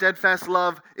 His steadfast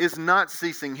love is not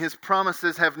ceasing. His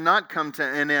promises have not come to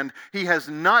an end. He has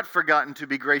not forgotten to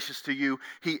be gracious to you.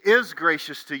 He is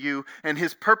gracious to you, and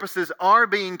His purposes are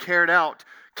being carried out.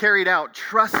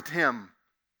 Trust Him.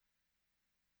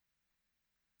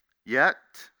 Yet,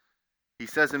 he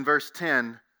says in verse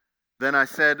 10, then I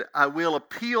said, I will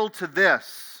appeal to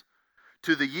this,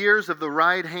 to the years of the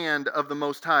right hand of the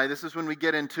Most High. This is when we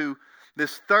get into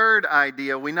this third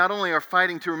idea. We not only are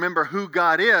fighting to remember who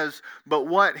God is, but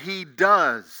what He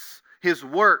does, His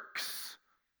works.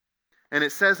 And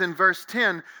it says in verse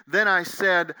 10, then I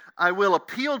said, I will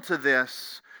appeal to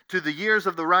this, to the years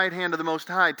of the right hand of the Most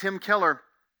High. Tim Keller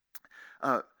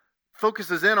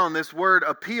focuses in on this word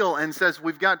appeal and says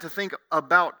we've got to think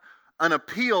about an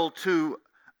appeal to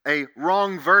a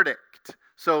wrong verdict.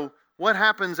 So what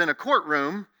happens in a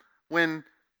courtroom when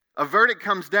a verdict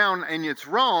comes down and it's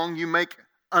wrong? You make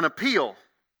an appeal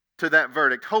to that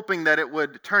verdict, hoping that it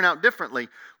would turn out differently.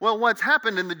 Well, what's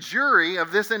happened in the jury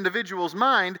of this individual's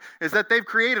mind is that they've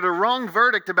created a wrong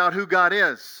verdict about who God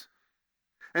is.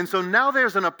 And so now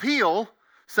there's an appeal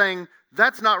saying,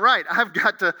 that's not right.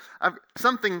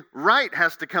 Something right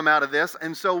has to come out of this.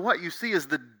 And so what you see is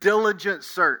the diligent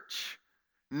search,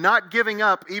 not giving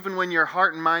up even when your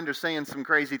heart and mind are saying some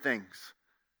crazy things.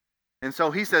 And so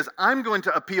he says, I'm going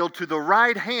to appeal to the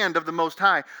right hand of the Most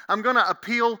High. I'm going to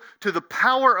appeal to the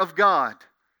power of God.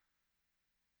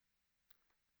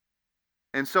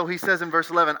 And so he says in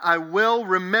verse 11, I will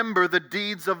remember the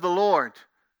deeds of the Lord.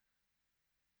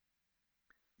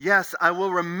 Yes, I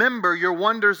will remember your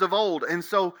wonders of old. And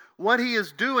so what he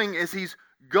is doing is he's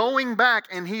going back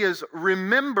and he is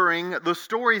remembering the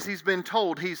stories he's been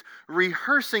told. He's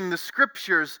rehearsing the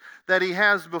scriptures that he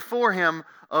has before him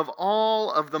of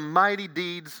all of the mighty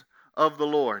deeds of the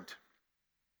Lord.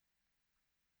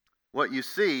 What you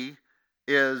see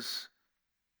is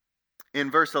in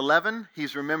verse 11,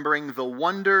 he's remembering the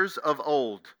wonders of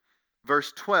old.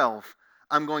 Verse 12,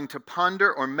 I'm going to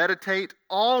ponder or meditate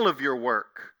all of your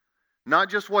work.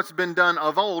 Not just what's been done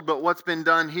of old, but what's been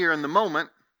done here in the moment.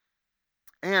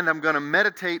 And I'm going to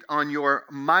meditate on your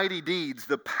mighty deeds,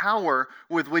 the power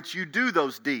with which you do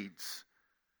those deeds.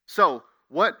 So,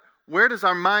 where does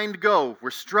our mind go? We're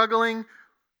struggling.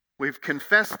 We've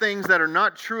confessed things that are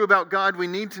not true about God. We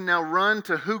need to now run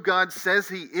to who God says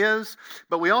He is.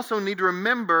 But we also need to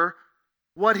remember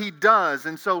what He does.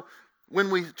 And so, when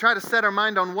we try to set our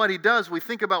mind on what He does, we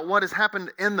think about what has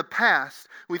happened in the past.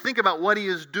 We think about what He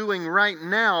is doing right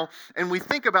now, and we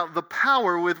think about the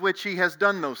power with which He has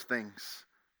done those things.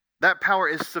 That power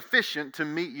is sufficient to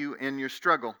meet you in your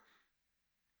struggle.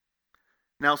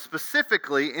 Now,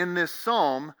 specifically in this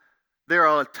psalm, there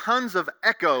are tons of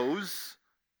echoes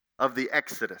of the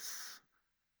Exodus,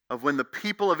 of when the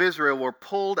people of Israel were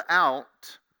pulled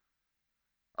out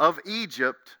of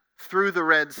Egypt through the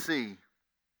Red Sea.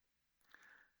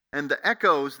 And the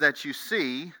echoes that you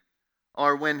see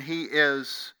are when he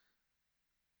is,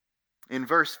 in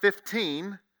verse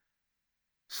 15,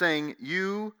 saying,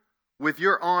 you with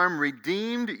your arm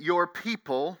redeemed your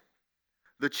people,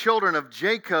 the children of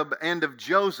Jacob and of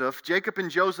Joseph. Jacob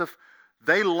and Joseph,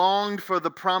 they longed for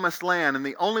the promised land. And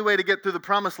the only way to get through the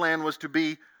promised land was to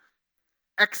be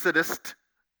exodused,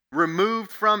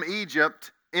 removed from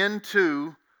Egypt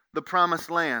into the promised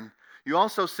land. You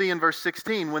also see in verse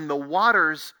 16, when the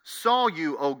waters saw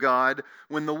you, O God,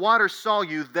 when the waters saw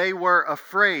you, they were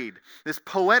afraid. This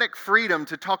poetic freedom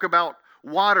to talk about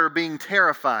water being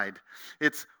terrified.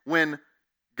 It's when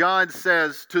God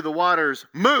says to the waters,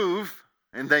 move,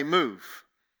 and they move.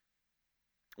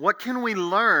 What can we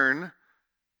learn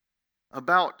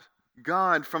about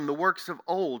God from the works of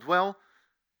old? Well,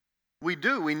 we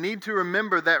do. We need to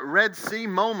remember that Red Sea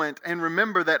moment and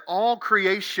remember that all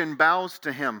creation bows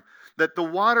to Him. That the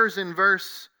waters in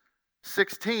verse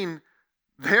 16,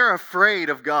 they're afraid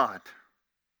of God.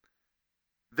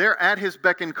 They're at His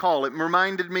beck and call. It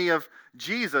reminded me of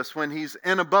Jesus when He's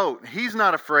in a boat. He's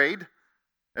not afraid.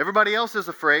 Everybody else is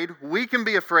afraid. We can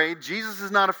be afraid. Jesus is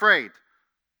not afraid.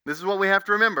 This is what we have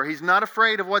to remember. He's not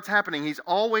afraid of what's happening. He's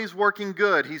always working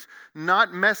good. He's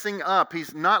not messing up.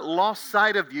 He's not lost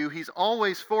sight of you. He's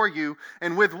always for you.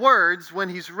 And with words, when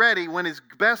he's ready, when it's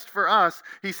best for us,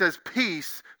 he says,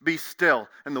 peace, be still.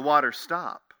 And the waters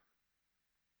stop.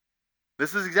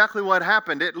 This is exactly what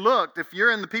happened. It looked, if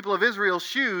you're in the people of Israel's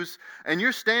shoes and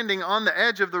you're standing on the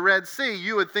edge of the Red Sea,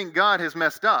 you would think God has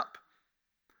messed up.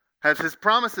 Has his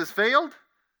promises failed?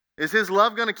 Is his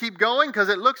love going to keep going? Because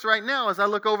it looks right now, as I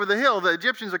look over the hill, the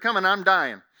Egyptians are coming, I'm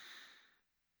dying.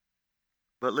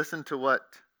 But listen to what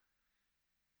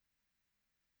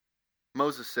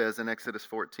Moses says in Exodus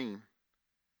 14.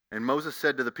 And Moses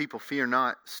said to the people, fear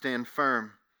not, stand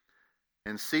firm,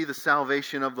 and see the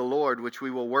salvation of the Lord, which we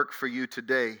will work for you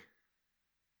today.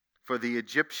 For the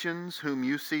Egyptians whom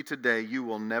you see today, you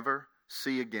will never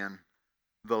see again.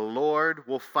 The Lord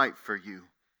will fight for you.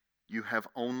 You have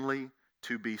only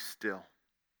to be still.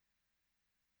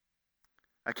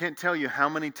 I can't tell you how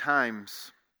many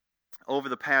times over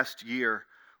the past year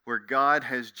where God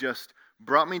has just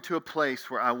brought me to a place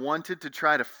where I wanted to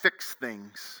try to fix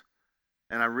things,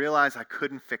 and I realized I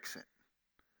couldn't fix it.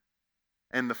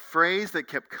 And the phrase that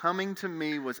kept coming to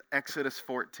me was Exodus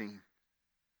 14.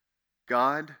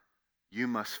 God, you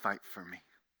must fight for me.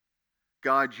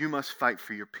 God, you must fight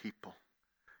for your people.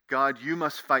 God, you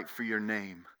must fight for your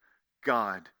name.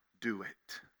 God, do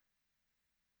it.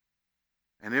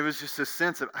 And it was just a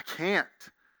sense of, I can't.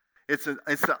 It's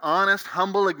the honest,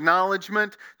 humble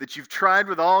acknowledgement that you've tried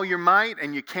with all your might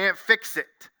and you can't fix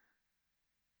it.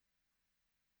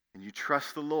 And you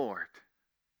trust the Lord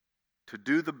to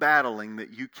do the battling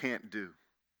that you can't do.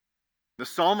 The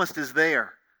psalmist is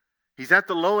there. He's at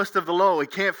the lowest of the low. He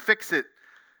can't fix it.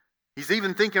 He's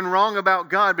even thinking wrong about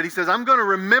God, but he says, I'm going to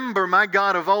remember my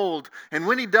God of old. And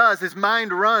when he does, his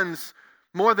mind runs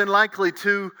more than likely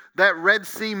to that Red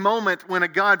Sea moment when a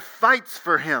God fights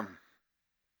for him,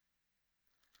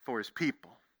 for his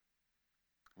people.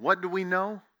 What do we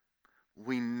know?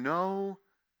 We know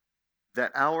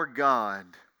that our God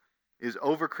is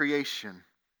over creation.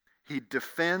 He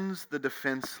defends the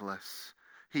defenseless.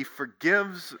 He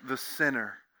forgives the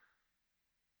sinner.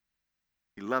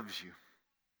 He loves you.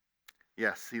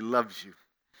 Yes, he loves you.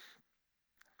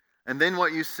 And then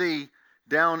what you see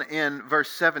down in verse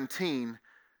 17,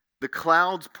 the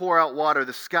clouds pour out water,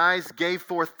 the skies gave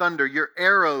forth thunder, your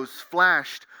arrows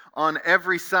flashed on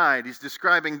every side. He's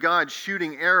describing God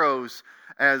shooting arrows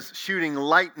as shooting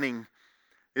lightning.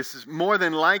 This is more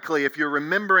than likely, if you're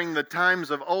remembering the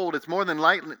times of old, it's more than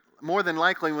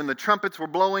likely when the trumpets were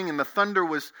blowing and the thunder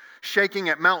was shaking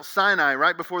at Mount Sinai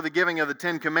right before the giving of the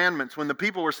Ten Commandments, when the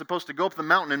people were supposed to go up the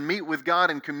mountain and meet with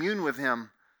God and commune with him.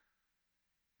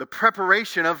 The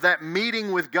preparation of that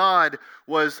meeting with God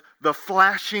was the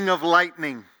flashing of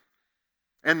lightning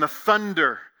and the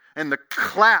thunder and the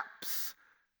claps.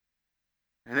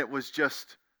 And it was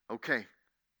just, okay,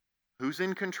 who's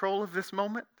in control of this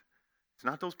moment? It's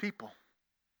not those people.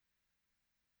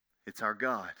 It's our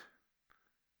God.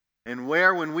 And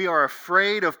where, when we are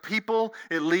afraid of people,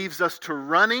 it leaves us to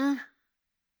running,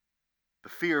 the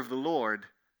fear of the Lord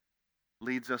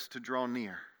leads us to draw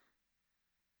near.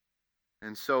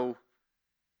 And so,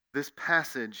 this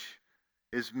passage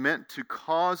is meant to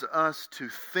cause us to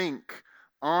think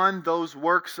on those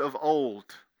works of old,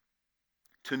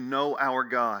 to know our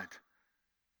God.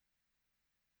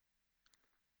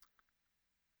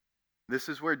 This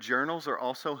is where journals are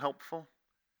also helpful,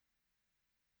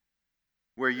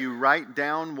 where you write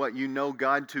down what you know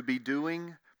God to be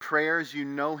doing, prayers you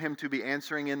know him to be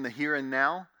answering in the here and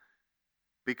now,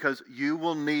 because you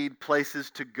will need places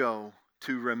to go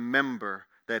to remember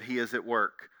that he is at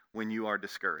work when you are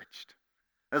discouraged.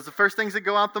 That's the first things that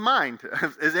go out the mind.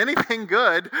 Is anything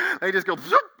good? They just go,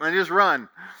 zoop, and just run.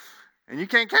 And you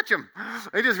can't catch them.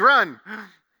 They just run.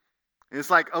 And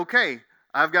it's like, okay,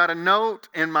 I've got a note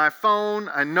in my phone.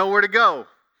 I know where to go.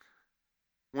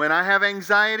 When I have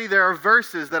anxiety, there are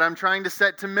verses that I'm trying to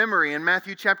set to memory in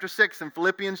Matthew chapter 6 and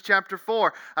Philippians chapter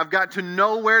 4. I've got to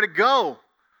know where to go.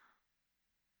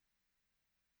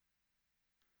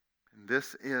 And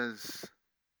this is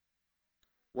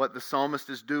what the psalmist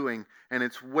is doing. And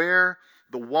it's where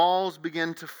the walls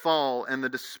begin to fall and the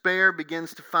despair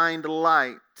begins to find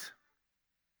light.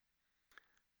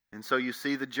 And so you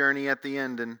see the journey at the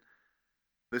end in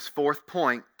this fourth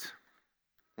point,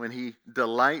 when he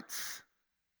delights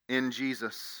in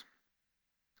Jesus.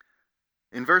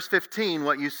 In verse 15,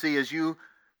 what you see is you,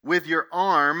 with your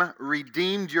arm,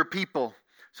 redeemed your people.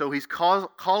 So he's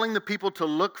calling the people to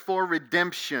look for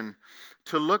redemption,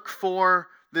 to look for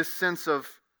this sense of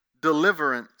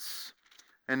deliverance.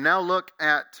 And now look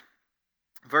at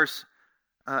verse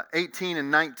 18 and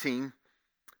 19.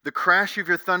 The crash of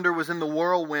your thunder was in the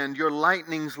whirlwind. Your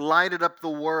lightnings lighted up the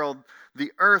world.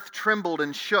 The earth trembled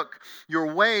and shook.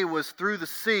 Your way was through the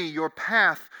sea, your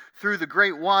path through the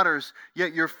great waters,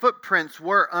 yet your footprints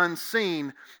were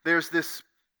unseen. There's this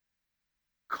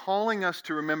calling us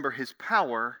to remember His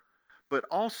power, but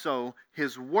also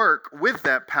His work with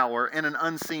that power in an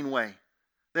unseen way.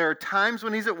 There are times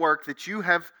when He's at work that you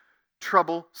have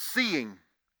trouble seeing.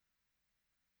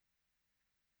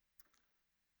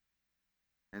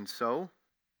 And so,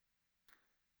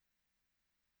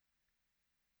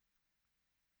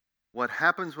 what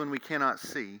happens when we cannot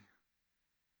see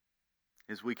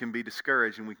is we can be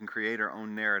discouraged and we can create our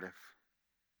own narrative.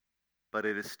 But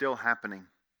it is still happening.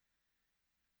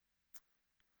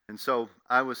 And so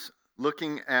I was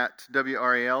looking at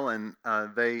WRAL, and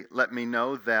they let me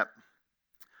know that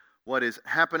what is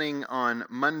happening on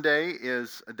Monday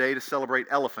is a day to celebrate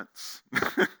elephants.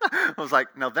 I was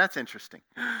like, no, that's interesting.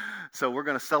 So we're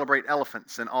going to celebrate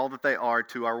elephants and all that they are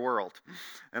to our world.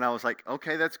 And I was like,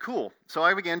 okay, that's cool. So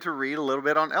I began to read a little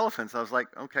bit on elephants. I was like,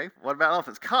 okay, what about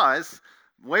elephants? Because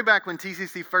way back when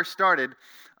TCC first started,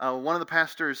 one of the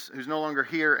pastors who's no longer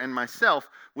here and myself,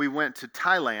 we went to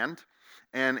Thailand.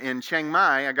 And in Chiang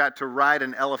Mai, I got to ride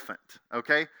an elephant,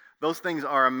 okay? Those things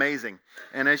are amazing.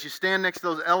 And as you stand next to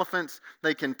those elephants,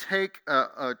 they can take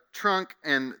a trunk,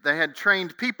 and they had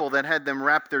trained people that had them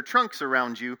wrap their trunks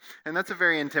around you. And that's a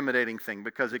very intimidating thing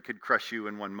because it could crush you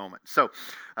in one moment. So,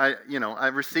 I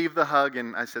received the hug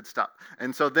and I said, stop.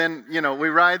 And so then, we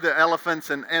ride the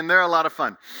elephants and they're a lot of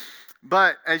fun.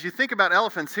 But as you think about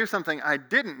elephants, here's something I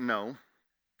didn't know,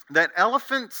 that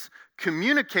elephants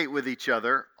communicate with each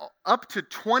other up to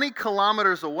 20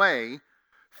 kilometers away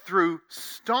through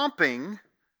stomping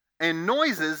and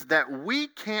noises that we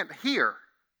can't hear,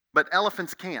 but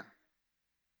elephants can.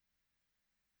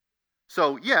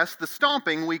 So yes, the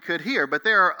stomping we could hear, but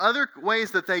there are other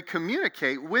ways that they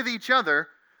communicate with each other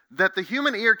that the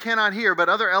human ear cannot hear, but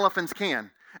other elephants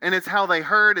can. And it's how they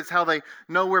herd, it's how they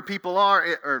know where people are,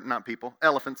 or not people,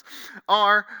 elephants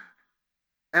are.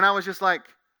 And I was just like,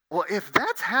 well, if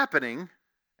that's happening,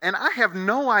 and I have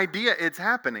no idea it's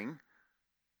happening,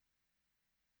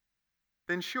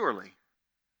 then surely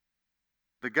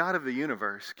the God of the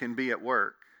universe can be at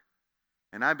work,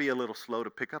 and I'd be a little slow to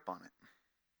pick up on it.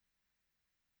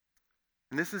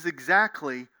 And this is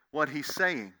exactly what He's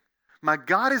saying. My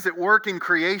God is at work in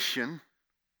creation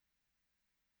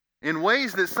in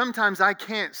ways that sometimes I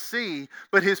can't see,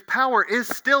 but His power is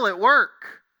still at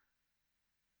work.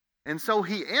 And so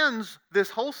He ends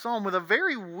this whole psalm with a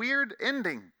very weird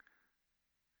ending.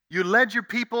 You led your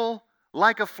people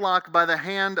like a flock by the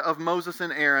hand of Moses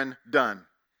and Aaron, done.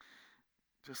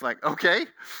 Just like, okay,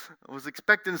 I was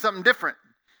expecting something different.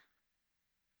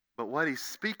 But what He's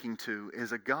speaking to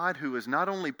is a God who is not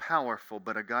only powerful,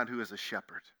 but a God who is a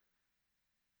shepherd.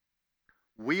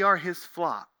 We are His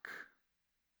flock.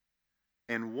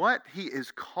 And what He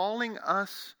is calling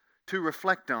us to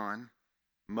reflect on,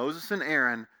 Moses and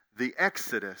Aaron, the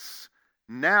Exodus,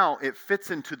 now it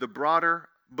fits into the broader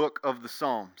book of the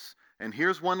Psalms. And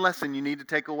here's one lesson you need to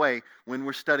take away when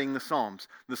we're studying the Psalms.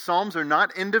 The Psalms are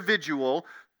not individual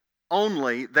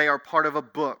only, they are part of a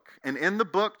book. And in the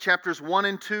book, chapters 1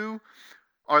 and 2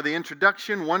 are the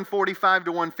introduction, 145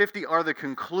 to 150 are the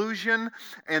conclusion,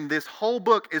 and this whole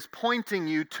book is pointing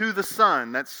you to the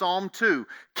Son. That's Psalm 2.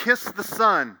 Kiss the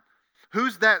Son.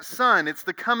 Who's that Son? It's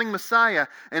the coming Messiah.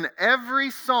 And every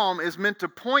psalm is meant to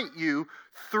point you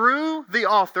through the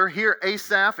author, here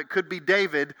Asaph, it could be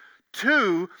David,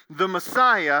 to the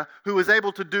Messiah who is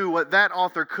able to do what that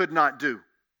author could not do.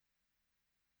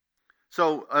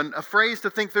 So a phrase to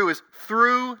think through is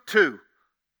through to.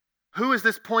 Who is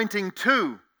this pointing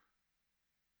to?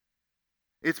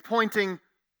 It's pointing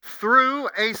through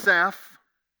Asaph,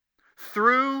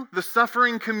 through the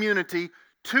suffering community,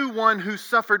 to one who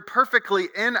suffered perfectly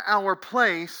in our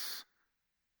place,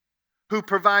 who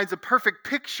provides a perfect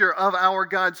picture of our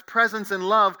God's presence and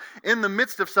love in the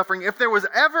midst of suffering. If there was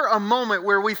ever a moment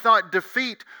where we thought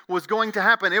defeat was going to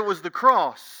happen, it was the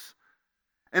cross.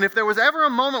 And if there was ever a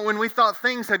moment when we thought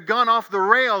things had gone off the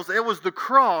rails, it was the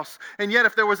cross. And yet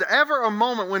if there was ever a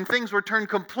moment when things were turned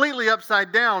completely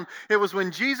upside down, it was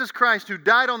when Jesus Christ, who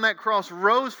died on that cross,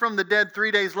 rose from the dead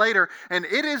 3 days later. And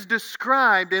it is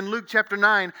described in Luke chapter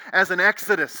 9 as an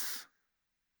exodus.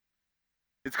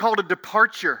 It's called a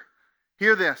departure.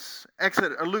 Hear this,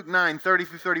 Luke 9, 30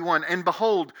 through 31. And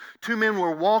behold, 2 men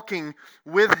were walking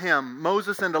with him,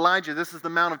 Moses and Elijah, this is the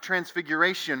Mount of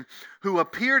Transfiguration, who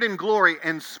appeared in glory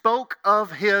and spoke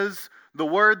of his, the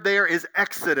word there is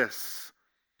exodus.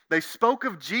 They spoke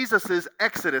of Jesus'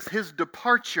 exodus, his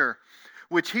departure,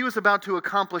 which he was about to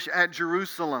accomplish at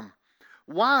Jerusalem.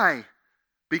 Why?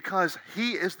 Because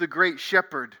He is the great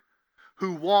shepherd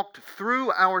who walked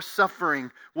through our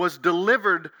suffering, was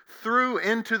delivered through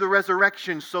into the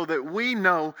resurrection so that we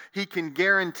know He can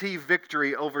guarantee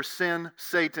victory over sin,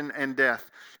 Satan, and death.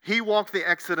 He walked the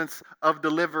exodus of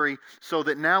delivery so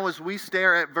that now as we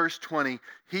stare at verse 20,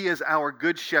 He is our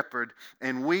good shepherd,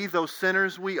 and we, though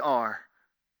sinners we are,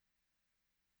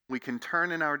 we can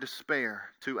turn in our despair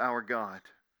to our God.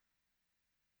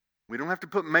 We don't have to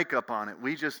put makeup on it.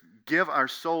 We just give our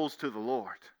souls to the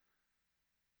Lord.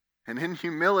 And in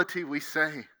humility we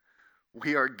say,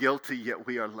 we are guilty, yet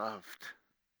we are loved.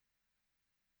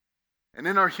 And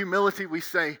in our humility we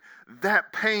say,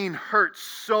 that pain hurts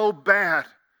so bad.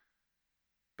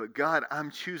 But God,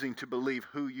 I'm choosing to believe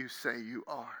who You say You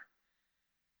are.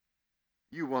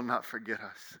 You will not forget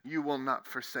us. You will not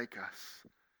forsake us.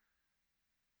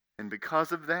 And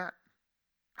because of that,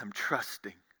 I'm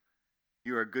trusting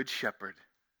You are a good shepherd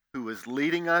who is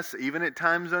leading us, even at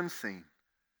times unseen,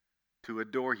 to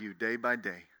adore You day by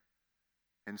day.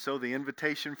 And so the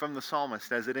invitation from the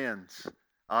psalmist as it ends,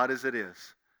 odd as it is,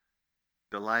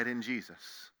 delight in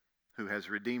Jesus, who has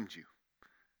redeemed you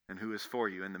and who is for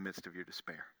you in the midst of your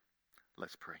despair.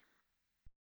 Let's pray.